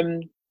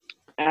 Um,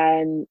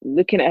 and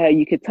looking at her,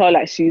 you could tell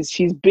like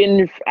she's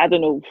been, I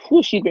don't know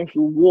who she'd been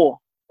through war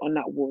on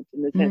that ward,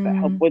 in the sense that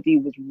her Mm. body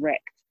was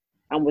wrecked,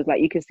 and was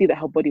like, you could see that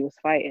her body was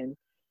fighting.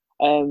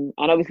 And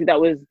obviously that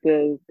was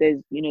there's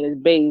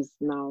bays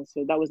now,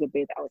 so that was the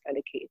bay that I was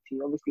allocated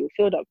to. Obviously it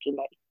filled up to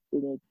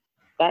like,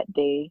 that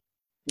day,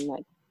 and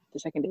like the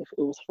second day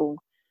it was full.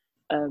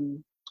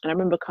 And I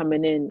remember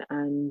coming in,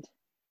 and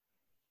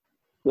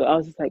But I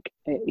was just like,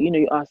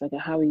 you asked like,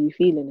 how are you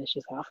feeling? And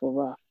she's like, I feel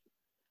rough.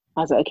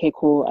 I was like, okay,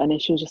 cool. And then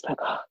she was just like,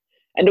 oh.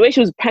 And the way she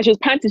was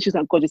panting, she was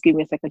like, God, just give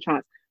me a second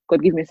chance.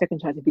 God, give me a second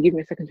chance. If you give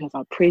me a second chance,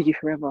 I'll praise you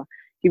forever.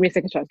 Give me a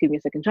second chance. Give me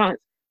a second chance.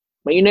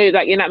 But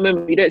like in that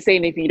moment, you don't say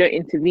anything. You don't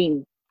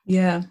intervene.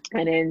 Yeah.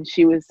 And then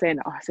she was saying,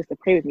 oh, sister,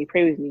 pray with me.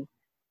 Pray with me.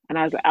 And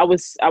I was like, I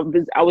was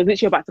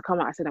literally about to come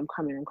out. I said, I'm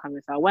coming.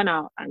 So I went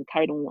out and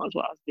carried on what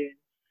I was doing.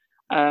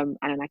 And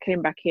then I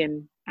came back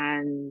in,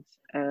 and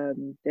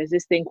there's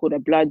this thing called a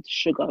blood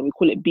sugar. We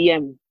call it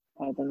BM.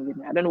 I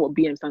don't know what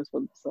BM stands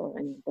for. So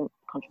anyway, don't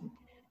come from me.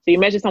 So you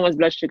measure someone's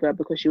blood sugar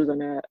because she was on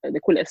they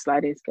call it a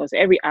sliding scale. So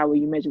every hour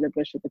you measure their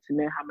blood sugar to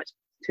know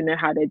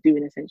how they're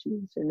doing,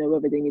 essentially. So know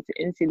whether they need to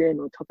insulin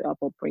or top it up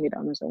or bring it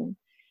down or so on.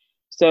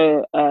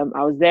 So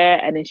I was there,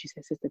 and then she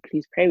said, sister,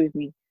 please pray with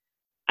me.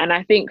 And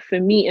I think for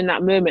me in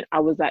that moment, I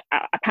was like,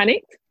 I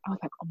panicked. I was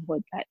like, oh my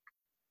God, like,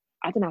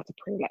 I don't know how to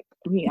pray. Like,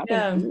 me, I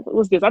don't know.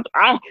 What's this? Like,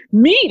 I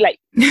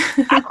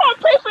can't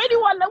pray for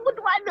anyone. Like, what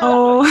do I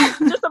know?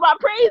 Oh. Just about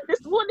praying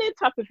this morning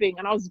type of thing.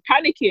 And I was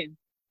panicking.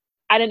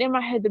 And then in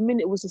my head, the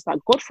minute was just like,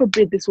 God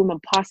forbid this woman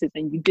passes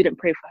and you didn't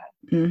pray for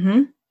her.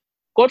 Mm-hmm.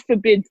 God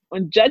forbid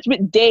on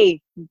Judgment Day,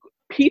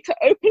 Peter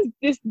opens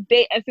this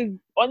day and says,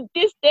 on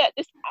this day at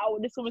this hour,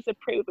 this woman said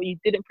pray with her, you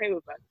didn't pray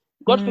with her.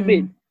 God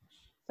forbid.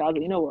 So I was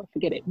like, you know what,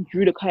 forget it.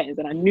 Drew the curtains,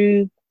 and I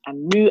knew I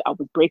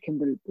was breaking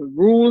the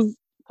rules,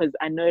 because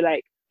I know,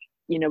 like,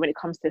 when it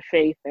comes to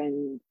faith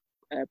and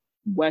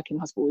working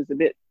hospital,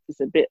 it's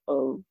a bit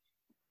of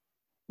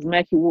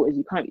murky waters.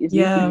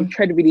 You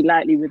tread really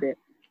lightly with it.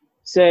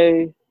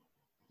 So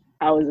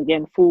I was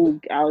again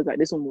I was like,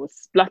 this one was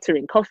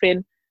spluttering,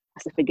 coughing.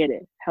 I said, forget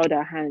it. Held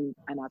her hand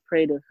and I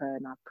prayed with her,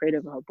 and I prayed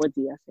over her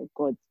body. I said,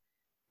 God,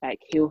 like,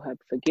 heal her,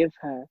 forgive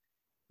her.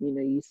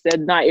 You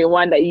said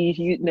 91 that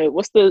you know,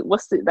 what's the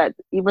that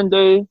even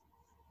though,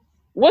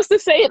 what's the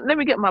saying? Let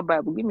me get my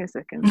Bible. Give me a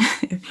second.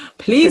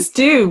 Please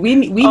do. We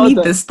need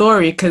this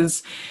story,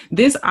 because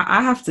this,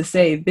 I have to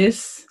say,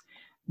 this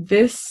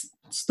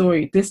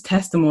story, this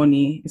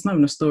testimony, it's not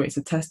even a story, it's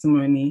a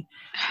testimony.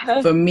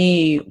 For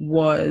me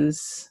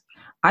was,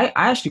 I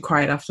actually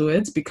cried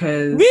afterwards,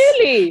 because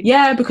really,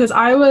 because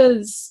I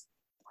was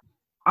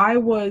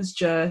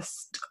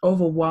just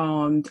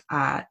overwhelmed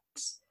at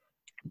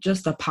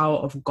just the power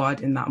of God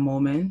in that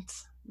moment,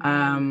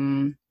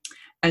 and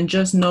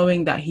just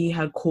knowing that He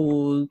had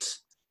called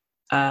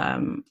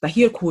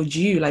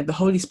you, like the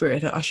Holy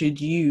Spirit had ushered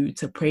you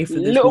to pray for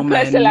this little woman.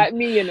 person like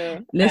me,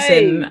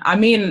 Listen, hey. I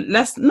mean,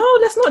 let's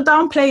not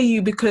downplay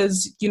you,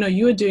 because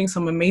you are doing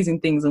some amazing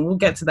things, and we'll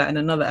get to that in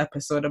another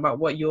episode about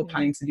what you're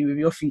planning to do with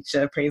your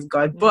future. Praise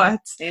God.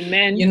 But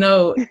amen.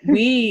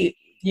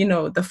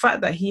 The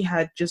fact that He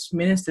had just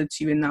ministered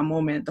to you in that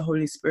moment, the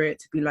Holy Spirit,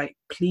 to be like,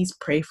 please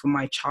pray for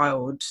my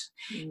child,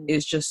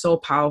 is just so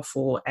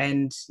powerful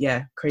and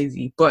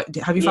crazy. But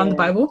have you found the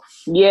Bible?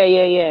 Yeah.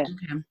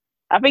 Okay.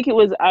 I think it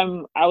was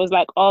I was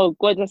like, oh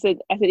God, I said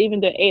even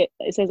though it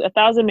says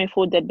 1,000 may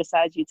fall dead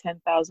beside you,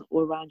 10,000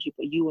 all around you,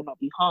 but you will not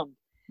be harmed.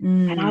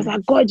 And I was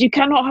like, God, you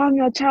cannot harm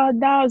your child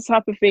now,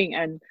 type of thing.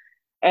 And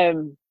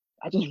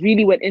I just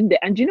really went in there.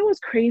 And do you know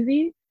what's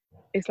crazy?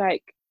 It's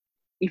like,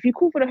 if you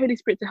call for the Holy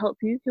Spirit to help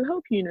you, He'll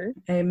help you,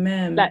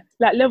 Amen. Like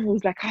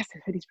levels, like I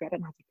said, Holy Spirit, I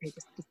don't know how to pray,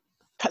 just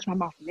touch my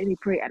mouth and let me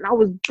pray. And I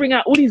was bringing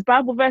out all these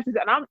Bible verses,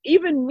 and I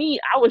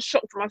was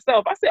shocked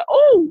myself. I said,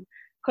 oh,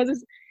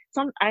 because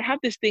I have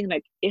this thing,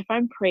 like, if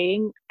I'm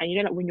praying and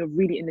like when you're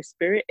really in the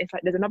spirit, it's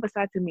like there's another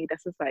side to me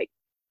that's just like,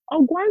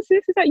 oh, go on,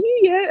 sis, is that you?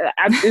 Yeah.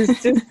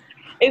 It's just,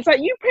 it's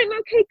like, you praying,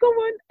 okay, go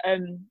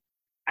on.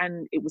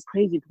 And it was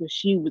crazy because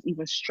she was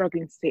even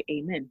struggling to say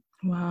amen.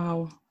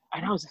 Wow.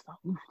 And I was just like,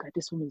 ooh, like,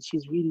 this woman,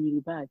 she's really, really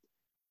bad.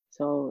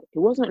 So it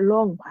wasn't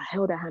long, but I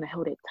held her hand, I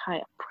held it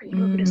tight, I prayed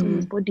over this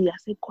woman's body. I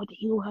said, God,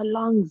 heal her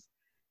lungs,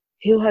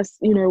 heal her,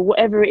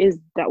 whatever it is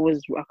that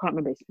was, I can't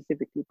remember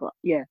specifically, but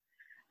yeah.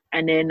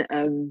 And then,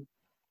 and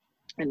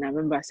I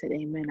remember I said,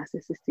 amen. I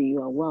said, sister,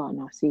 you are well. And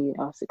I'll see you.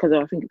 Because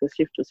I think the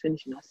shift was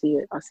finishing. I'll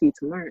see you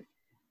tomorrow.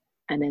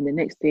 And then the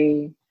next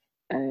day,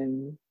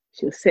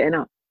 she was sitting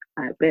up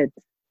at bed.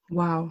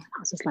 Wow. I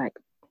was just like,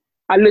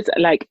 I looked at,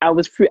 like, I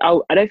was free.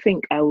 I don't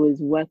think I was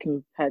working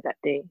with her that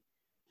day,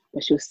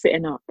 but she was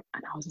sitting up,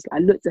 and I was just, I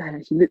looked at her,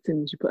 and she looked at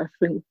me, she put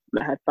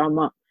her thumb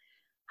up.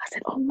 I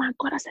said, oh my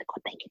God. I said,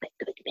 God, thank you.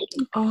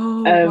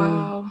 Oh,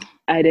 wow.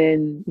 And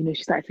then,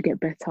 she started to get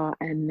better,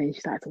 and then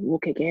she started to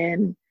walk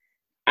again.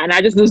 And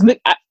I just was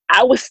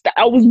I was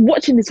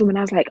watching this woman.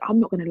 I was like, I'm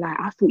not gonna lie,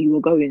 I thought you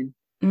were going.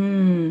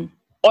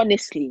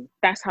 Honestly,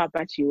 that's how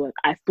bad she was.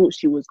 I thought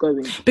she was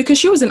going, because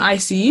she was in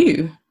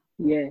ICU.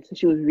 Yeah, so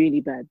she was really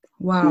bad.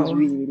 Wow. She was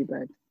really, really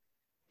bad.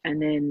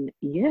 And then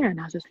and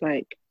I was just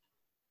like,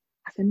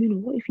 I said,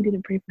 what if you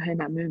didn't pray for her in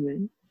that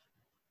moment?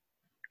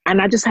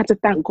 And I just had to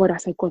thank God. I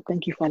said, God,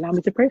 thank you for allowing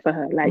me to pray for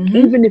her. Like,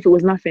 even if it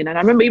was nothing. And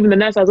I remember even the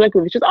nurse I was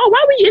working with, she was, oh,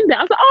 why were you in there?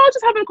 I was like, oh,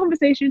 just having a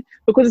conversation,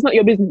 because it's not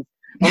your business.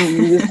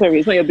 Sorry,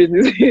 it's not your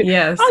business.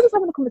 Yes. I was just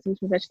having a conversation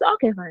with her. She said,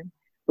 okay, fine.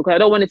 because I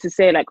don't want it to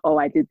say like, oh,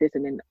 I did this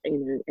and then,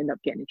 end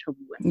up getting in trouble.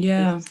 And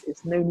Yeah.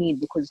 it's no need,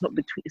 because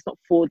it's not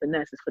for the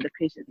nurse, it's for the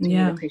patient.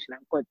 Between the patient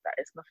and God, that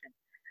it's nothing.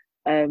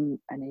 And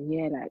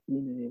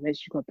then when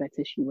she got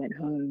better, she went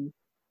home,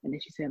 and then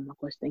she said, oh my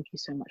gosh, thank you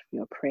so much for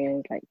your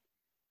prayers. Like,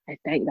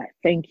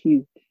 thank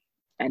you.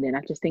 And then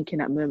I just think in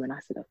that moment, I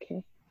said,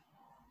 okay,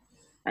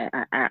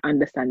 I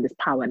understand this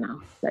power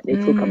now that they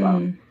talk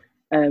about.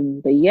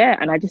 But yeah,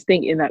 and I just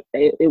think in that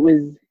it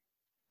was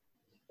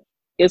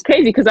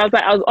crazy, because I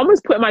was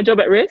almost putting my job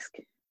at risk.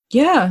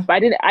 Yeah.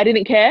 But I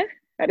didn't care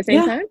at the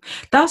same time.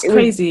 That's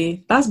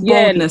crazy. That's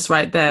boldness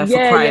right there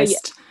for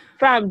Christ.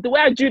 Fam, the way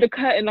I drew the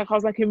curtain, like I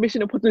was like in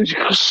Mission Impossible,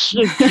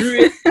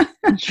 drew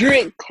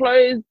it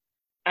closed,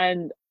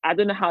 and I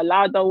don't know how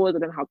loud I was, I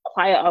don't know how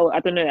quiet I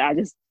don't know, I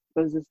was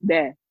just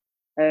there.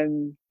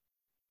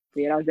 But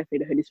yeah, that was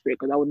definitely the Holy Spirit,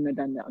 because I wouldn't have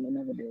done that on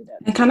another day.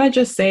 And can I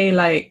just say,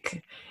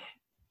 like,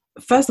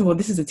 first of all,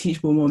 this is a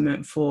teachable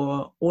moment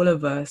for all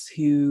of us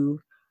who,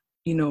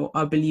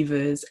 are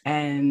believers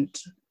and,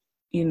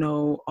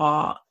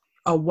 are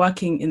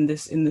working in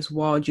this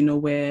world,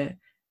 where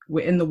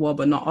we're in the world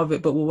but not of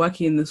it, but we're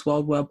working in this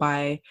world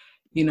whereby,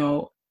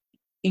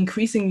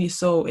 increasingly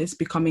so it's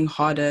becoming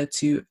harder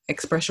to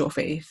express your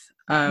faith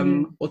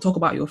or talk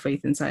about your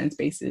faith in certain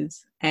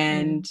spaces.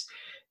 And,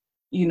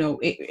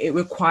 it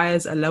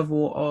requires a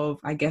level of,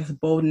 I guess,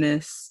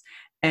 boldness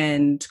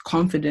and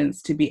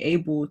confidence to be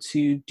able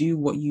to do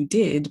what you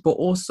did, but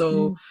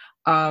also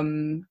a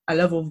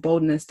level of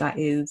boldness that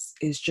is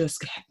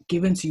just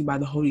given to you by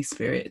the Holy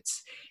Spirit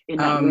in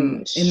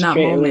that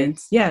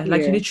moment.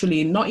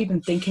 Literally not even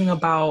thinking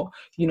about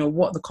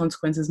what the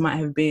consequences might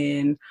have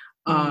been,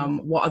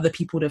 what other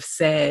people would have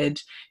said.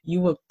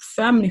 You were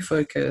firmly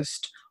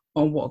focused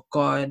on what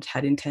God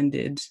had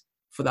intended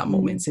for that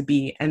moment to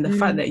be, and the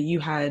fact that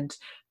you had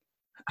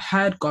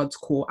heard God's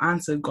call,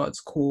 answered God's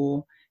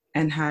call,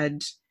 and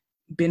had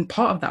been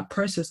part of that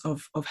process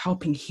of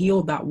helping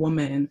heal that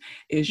woman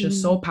is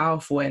just so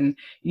powerful. And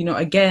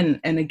again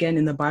and again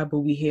in the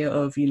Bible we hear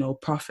of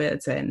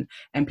prophets and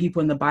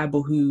people in the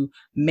Bible who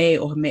may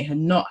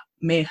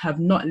have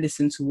not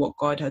listened to what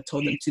God had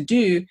told them to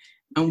do,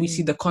 and we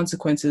see the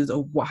consequences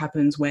of what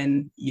happens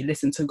when you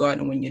listen to God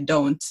and when you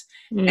don't.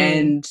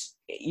 And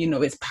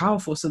it's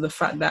powerful. So the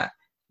fact that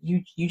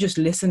you just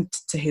listened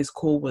to his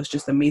call was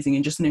just amazing,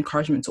 and just an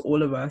encouragement to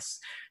all of us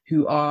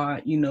who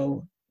are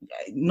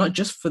not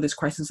just for this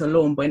crisis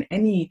alone, but in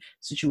any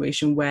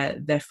situation where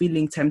they're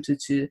feeling tempted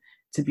to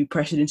be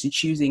pressured into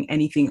choosing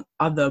anything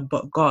other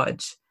but God.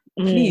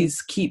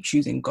 Please keep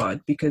choosing God,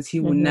 because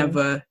he will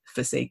never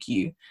forsake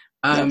you.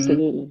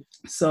 Absolutely.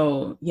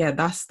 So yeah,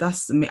 that's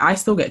I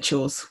still get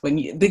chills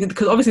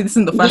because obviously this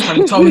isn't the first time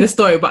you told me this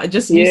story, but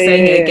just you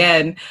saying it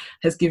again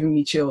has given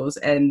me chills,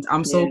 and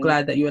I'm so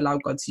glad that you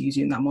allowed God to use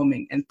you in that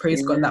moment. And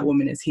praise God, that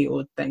woman is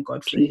healed. Thank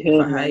God for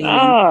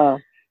her.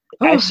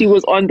 And she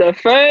was on the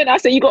phone. I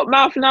said, "You got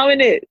mouth now,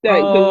 innit?"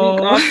 Like the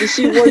week after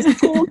she was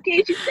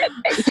talking, she said,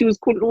 she was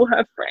calling all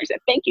her friends. Said,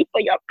 "Thank you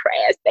for your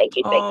prayers. Thank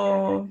you."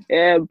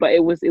 Yeah, but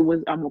it was.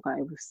 Oh my God,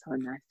 it was so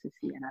nice to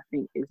see. And I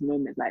think it's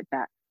moments like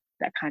that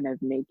kind of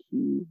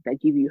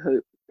give you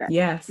hope that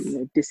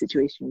this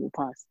situation will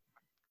pass,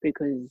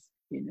 because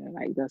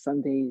like there's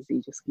some days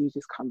you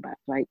just come back.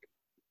 Like,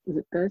 was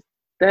it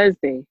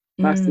Thursday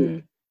last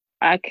week?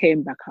 I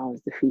came back, I was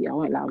defeated. I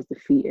won't lie, I was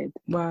defeated.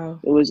 Wow.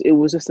 It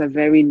was just a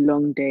very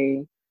long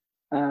day.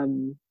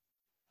 It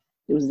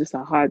was just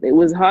a hard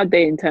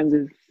day in terms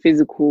of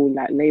physical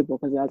labor,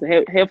 because as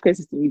a healthcare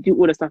system, you do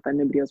all the stuff that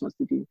nobody else wants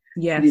to do.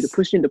 Yes. You do the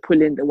pushing, the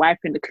pulling, the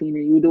wiping, the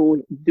cleaning, you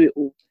do it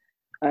all.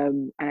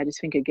 And I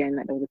just think again,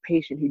 there was a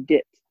patient who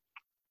dipped.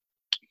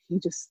 He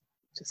just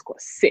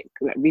got sick,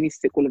 really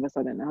sick all of a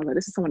sudden. And I was like,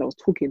 this is someone that was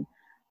talking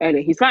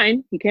earlier. He's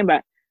fine, he came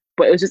back.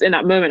 But it was just in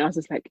that moment, I was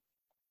just like,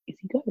 is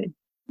he going?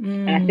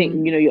 And I think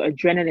your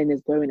adrenaline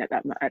is going at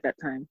that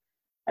time.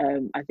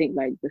 I think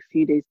the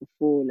few days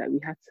before, we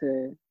had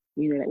to,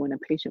 when a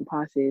patient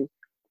passes,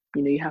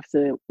 you have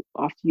to,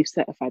 after you've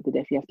certified the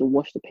death, you have to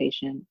wash the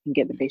patient and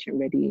get the patient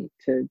ready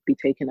to be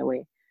taken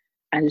away.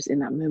 And just in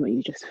that moment,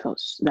 you just felt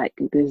like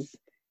there's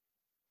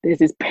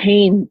this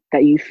pain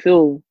that you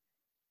feel.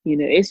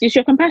 It's just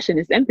your compassion,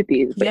 it's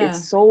empathy, but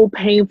it's so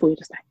painful. You're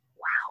just like,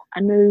 wow,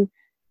 I know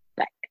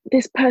that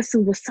this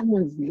person was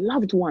someone's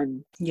loved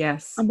one.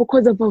 Yes. And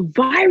because of a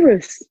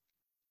virus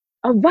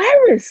took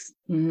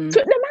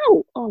them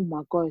out. Oh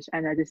my gosh.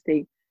 And I just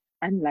think,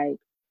 and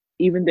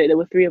even though there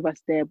were 3 of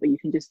us there, but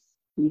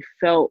you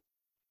felt,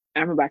 I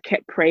remember I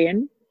kept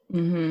praying.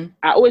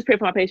 I always pray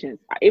for my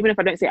patients. Even if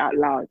I don't say it out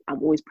loud,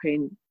 I'm always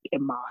praying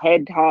in my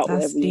head, heart,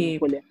 That's whatever you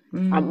call it.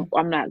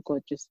 I'm like,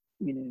 God, just,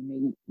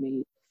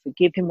 may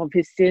forgive him of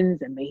his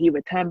sins, and may he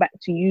return back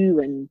to you,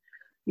 and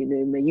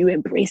may you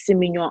embrace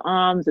him in your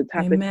arms, the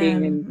type of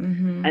thing.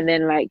 And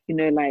then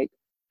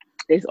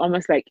it's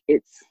almost like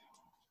it's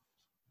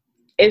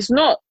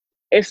not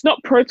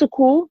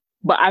protocol,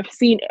 but I've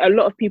seen a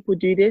lot of people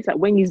do this. Like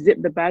when you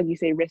zip the bag, you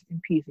say rest in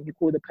peace and you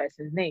call the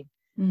person's name,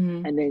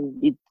 and then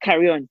you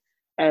carry on.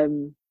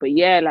 But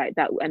yeah, like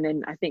that. And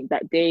then I think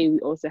that day we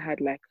also had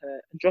like a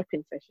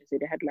drop-in session. So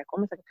they had like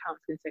almost like a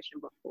counseling session,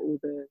 but for all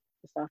the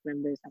staff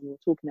members, and we were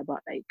talking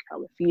about like how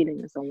we're feeling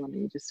and so on.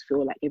 And you just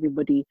feel like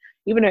everybody,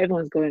 even though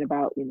everyone's going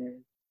about,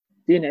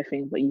 doing their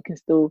thing, but you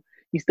still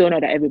know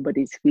that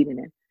everybody's feeling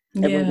it.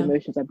 Everyone's Yeah,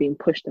 emotions are being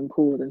pushed and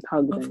pulled and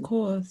tugged, of and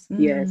course.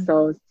 yeah.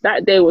 So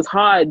that day was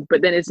hard,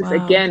 but then it's just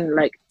Wow. again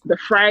like the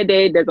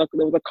Friday. There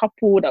was a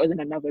couple that was in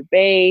another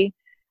bay,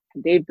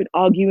 and they've been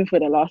arguing for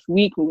the last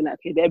week. We were like,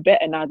 okay, they're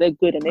better now, they're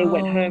good, and they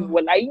went home. Oh,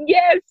 We're like,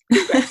 yes,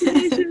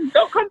 congratulations,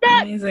 don't come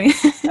back. amazing.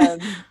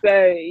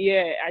 So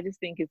yeah, I just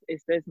think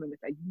it's those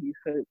moments that give you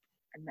hope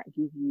and that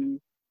give you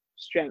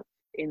strength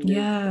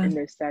Yeah, in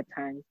those sad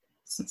times.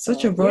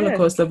 such a So roller yeah,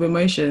 coaster of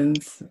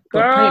emotions,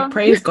 but girl,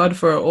 praise God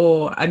for it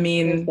all. I let's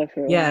mean, go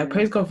for yeah, it.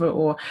 praise God for it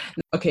all.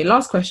 Okay,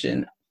 last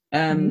question.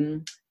 Mm-hmm.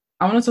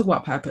 I want to talk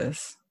about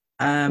purpose.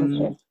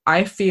 Okay.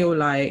 I feel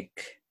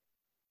like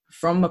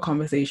from the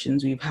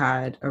conversations we've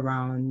had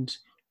around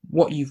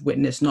what you've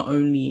witnessed, not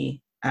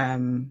only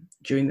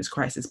during this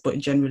crisis, but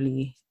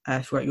generally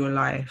throughout your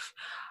life,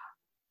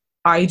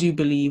 I do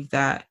believe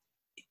that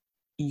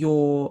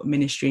your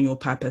ministry and your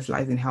purpose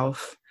lies in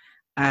health.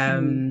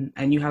 And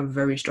you have a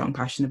very strong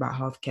passion about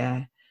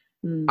healthcare.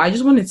 I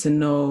just wanted to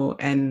know,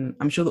 and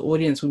I'm sure the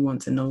audience would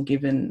want to know,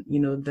 given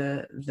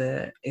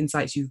the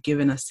insights you've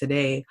given us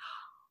today,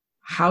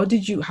 how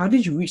did you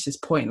reach this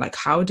point? Like,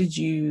 how did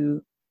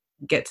you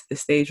get to the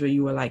stage where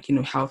you were like,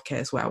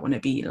 healthcare is where I want to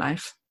be in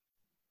life?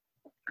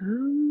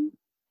 Um,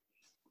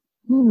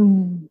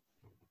 hmm.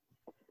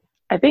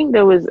 I think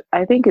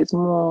it's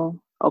more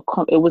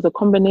it was a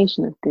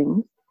combination of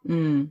things.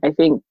 I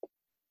think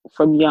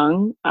from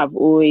young, had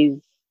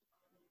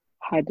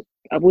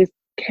I've always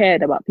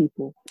cared about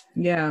people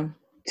Yeah.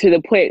 to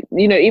the point,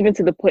 even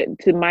to the point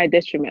to my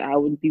detriment. I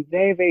would be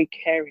very, very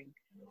caring.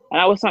 And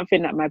that was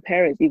something that my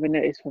parents even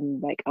noticed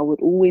from like I would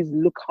always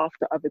look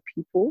after other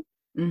people.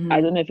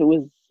 I don't know if it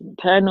was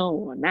internal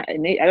or not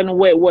innate. I don't know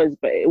what it was,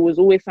 but it was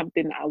always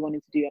something that I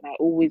wanted to do.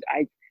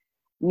 And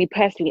me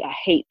personally, I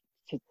hate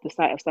the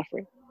sight of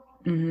suffering.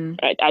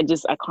 I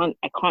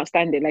can't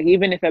stand it. Like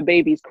even if a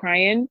baby's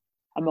crying,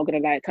 I'm not gonna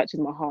lie, it touches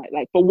my heart.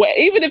 Like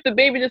even if the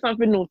baby did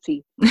something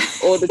naughty,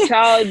 or the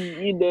child,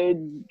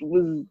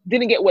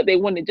 didn't get what they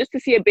wanted, just to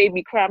see a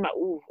baby cry, I'm like,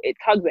 ooh, it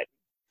tugs at me.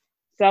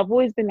 So I've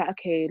always been like,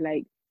 okay,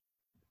 like,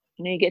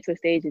 you get to a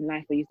stage in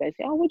life where you start to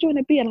say, oh, what do you want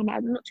to be? And I'm like,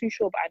 I'm not too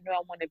sure, but I know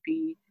I want to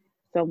be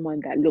someone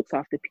that looks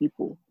after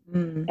people,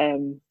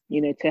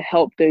 to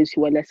help those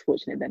who are less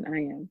fortunate than I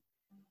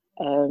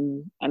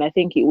am. And I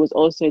think it was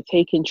also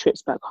taking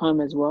trips back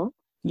home as well,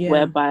 Yeah.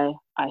 whereby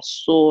I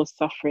saw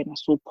suffering, I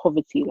saw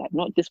poverty, like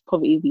not this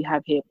poverty we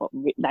have here, but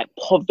like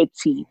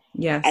poverty,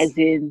 Yes. as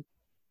in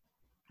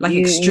like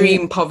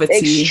extreme poverty.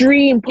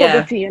 Extreme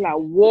poverty. Yeah. You're like,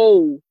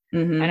 whoa.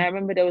 Mm-hmm. And I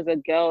remember there was a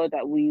girl that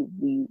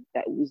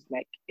that was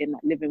like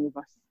living with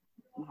us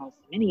in the house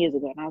many years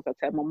ago, and I was like,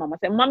 telling my mom, I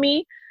said,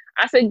 "Mommy,"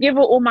 I said, "give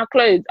her all my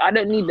clothes. I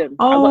don't need them.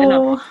 I got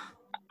enough.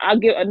 I'll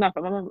give enough."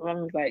 And my mom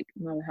was like,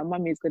 "No, her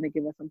mommy is gonna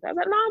give her something." I was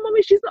like, "No,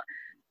 mommy, she's not."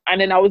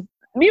 And then me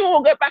and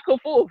we'll go back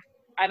and forth,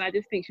 and I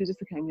just think she was just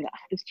looking at me like,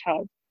 this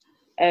child.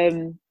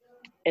 And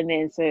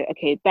then so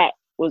okay, that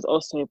was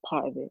also a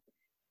part of it.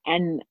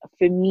 And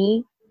for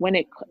me, one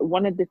of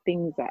the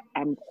things that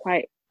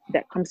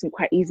comes to me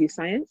quite easy is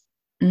science.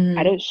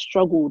 I don't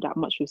struggle that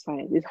much with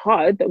science. It's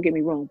hard, don't get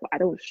me wrong, but I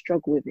don't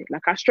struggle with it.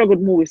 Like I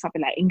struggled more with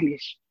something like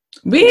English.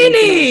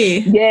 Really?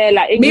 Yeah,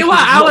 like English. Meanwhile,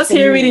 I was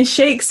here reading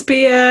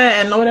Shakespeare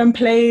and all them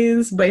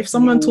plays, but if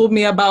someone told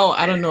me about,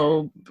 I don't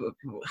know,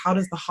 how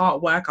does the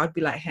heart work, I'd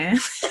be like, huh?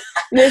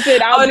 Listen,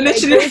 I'll be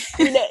literally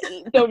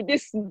like,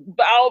 this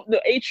valve, the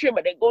atrium,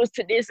 and it goes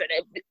to this, and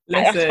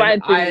that's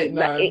fine to me.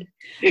 Like,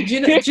 do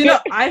you know?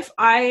 I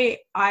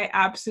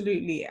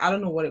absolutely, I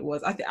don't know what it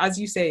was. I think, as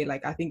you say,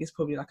 like I think it's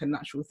probably like a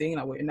natural thing,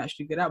 like what you're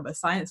naturally good at. But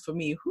science for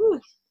me,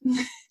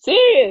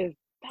 serious.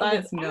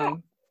 Science,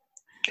 no.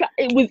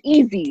 It was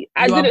easy.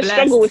 I didn't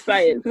struggle with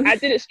science. I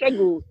didn't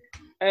struggle.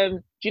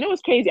 Do you know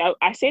what's crazy?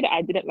 I say that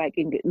I didn't like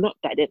English. Not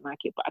that I didn't like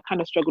it, but I kind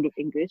of struggled with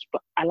English.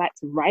 But I like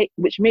to write,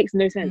 which makes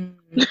no sense.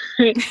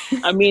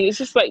 I mean, it's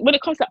just like when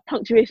it comes to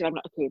punctuation, I'm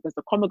like, okay, does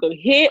the comma go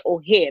here or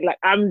here? Like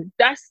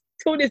that's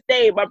till this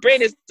day, my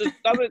brain is just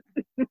doesn't.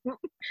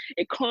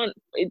 It can't.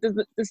 It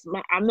doesn't.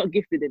 I'm not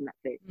gifted in that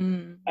place.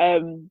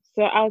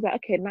 So I was like,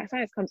 okay,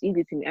 science comes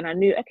easy to me, and I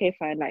knew, okay,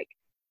 fine, like.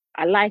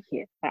 I like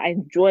it. I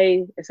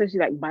enjoy, especially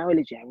like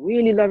biology. I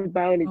really love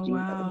biology. Oh,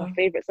 wow. That's one of my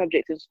favorite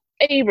subjects. It's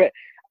favorite.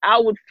 I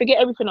would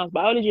forget everything else.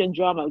 Biology and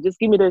drama. Just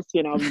give me those two,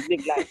 and I'll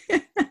live life.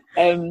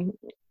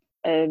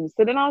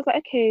 So then I was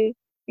like, okay,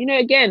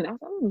 again, I was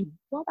like,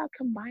 what about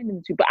combining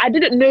the two? But I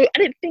didn't know. I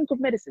didn't think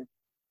of medicine.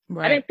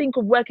 Right. I didn't think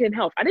of working in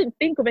health. I didn't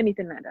think of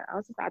anything like that. I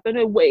was just like, I don't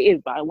know what it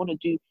is, but I want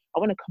to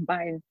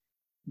combine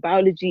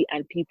biology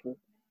and people.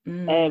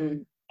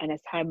 And as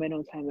time went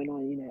on,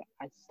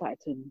 I started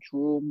to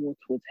draw more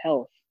towards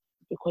health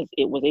because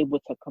it was able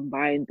to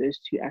combine those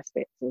two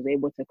aspects. I was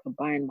able to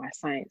combine my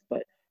science,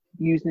 but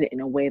using it in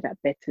a way that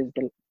betters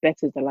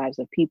the lives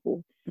of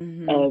people.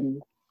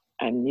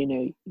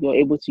 and you're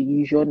able to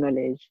use your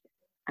knowledge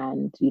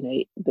and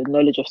the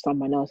knowledge of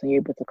someone else, and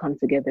you're able to come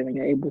together and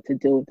you're able to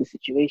deal with the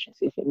situation.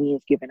 So if it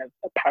means giving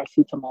a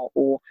paracetamol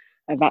or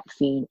a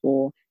vaccine,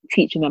 or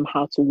teaching them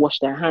how to wash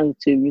their hands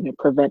to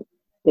prevent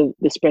the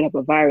spread of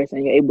a virus,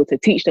 and you're able to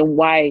teach them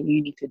why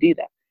you need to do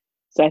that.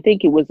 So I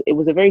think it was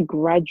a very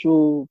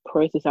gradual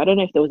process. I don't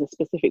know if there was a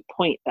specific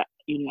point that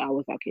I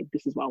was like, okay,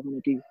 this is what I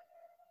want to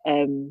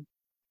do.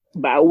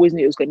 But I always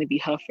knew it was going to be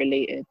health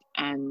related,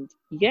 and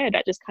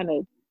that just kind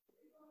of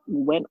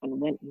went and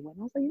went. I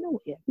was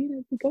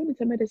like, going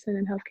into medicine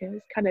and healthcare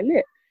is kind of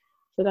lit.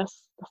 So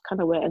that's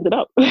kind of where I ended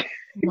up.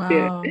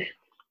 Wow.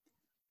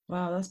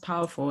 Wow, that's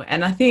powerful.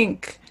 And I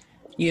think,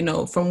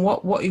 from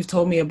what you've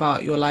told me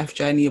about your life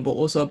journey, but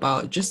also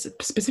about just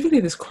specifically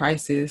this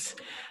crisis,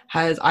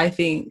 has, I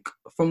think,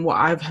 from what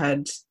I've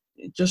heard,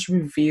 just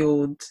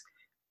revealed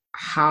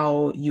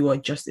how you are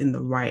just in the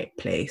right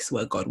place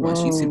where God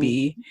wants you to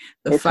be.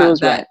 The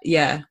fact that,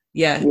 right.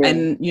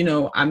 And,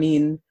 I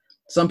mean,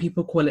 some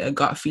people call it a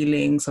gut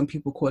feeling. Some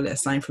people call it a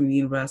sign from the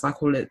universe. I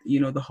call it,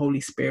 the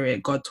Holy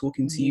Spirit, God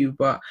talking to you.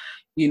 But,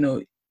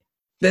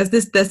 there's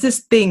this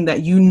thing that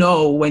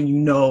when you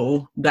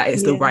know that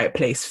it's the right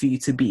place for you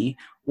to be,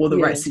 or the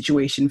right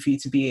situation for you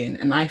to be in.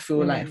 And I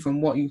feel like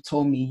from what you've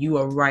told me, you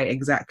are right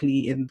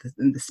exactly in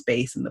the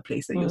space and the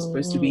place that you're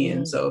supposed to be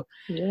in. So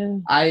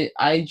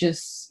I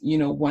just,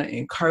 want to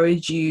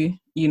encourage you,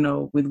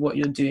 with what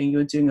you're doing.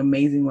 You're doing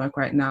amazing work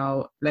right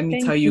now. Let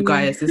me tell you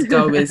guys, this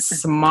girl is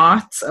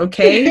smart,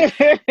 okay?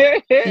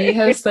 She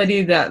has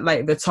studied at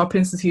like the top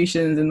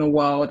institutions in the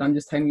world. I'm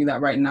just telling you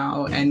that right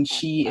now. And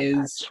she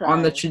is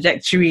on the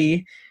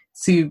trajectory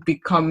to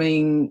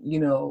becoming,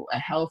 a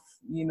health,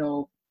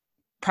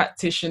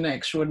 practitioner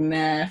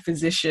extraordinaire,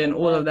 physician,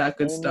 all of that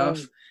good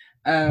stuff.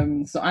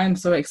 So I am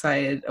so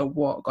excited at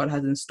what God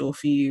has in store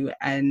for you,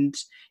 and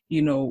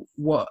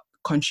what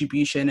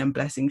contribution and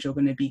blessings you're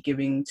going to be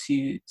giving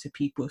to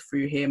people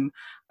through him.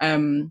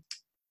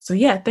 So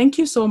thank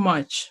you so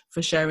much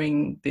for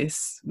sharing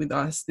this with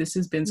us. This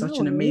has been such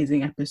an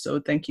amazing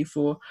episode. Thank you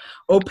for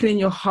opening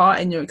your heart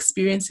and your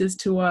experiences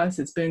to us.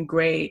 It's been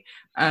great.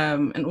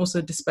 And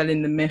also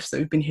dispelling the myths that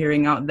we've been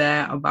hearing out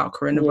there about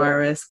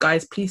coronavirus.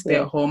 Guys, please stay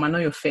at home. I know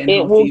you're fit and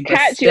healthy, will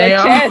catch your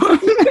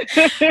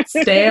chest.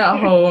 Stay at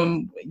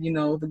home.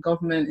 The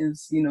government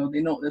is, they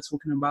know what they're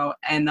talking about.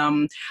 And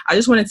I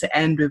just wanted to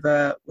end with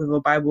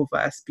a Bible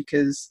verse,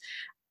 because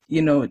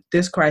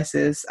this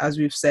crisis, as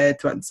we've said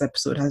throughout this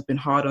episode, has been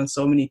hard on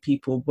so many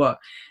people, but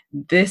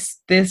this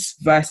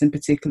verse in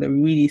particular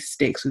really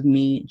sticks with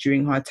me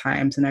during hard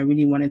times, and I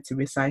really wanted to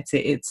recite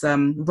it. It's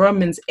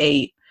Romans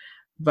 8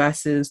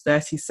 verses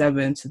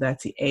 37 to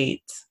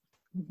 38.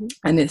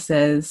 And it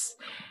says,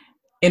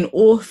 "In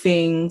all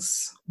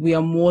things we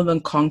are more than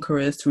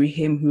conquerors through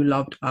him who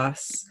loved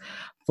us.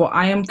 For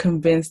I am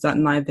convinced that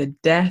neither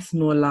death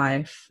nor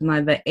life,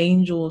 neither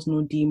angels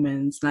nor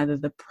demons, neither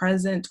the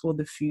present or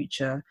the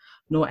future,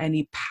 nor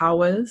any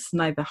powers,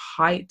 neither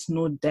height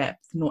nor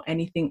depth, nor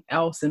anything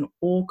else in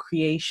all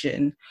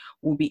creation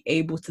will be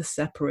able to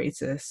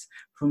separate us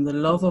from the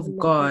love of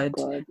God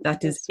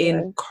that is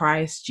in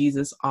Christ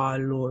Jesus our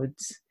Lord."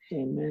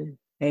 Amen.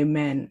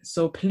 Amen.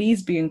 So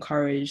please be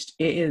encouraged.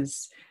 It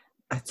is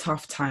a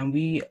tough time.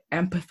 We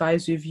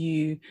empathize with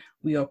you.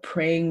 We are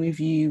praying with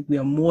you. We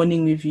are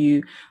mourning with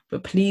you.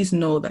 But please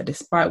know that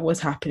despite what's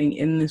happening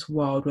in this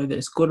world, whether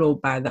it's good or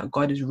bad, that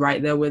God is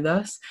right there with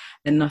us,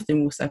 and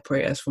nothing will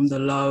separate us from the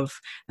love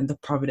and the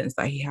providence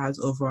that he has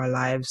over our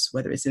lives,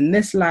 whether it's in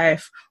this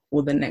life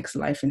or the next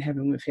life in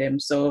heaven with him.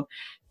 So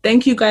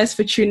thank you guys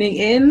for tuning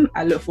in.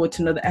 I look forward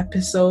to another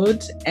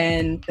episode.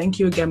 And thank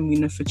you again,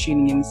 Muna, for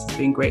tuning in. This has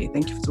been great.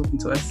 Thank you for talking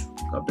to us.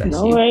 God bless you.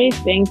 No worries.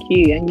 Thank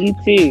you. And you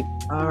too.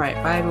 All right.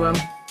 Bye, everyone.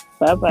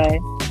 Bye-bye.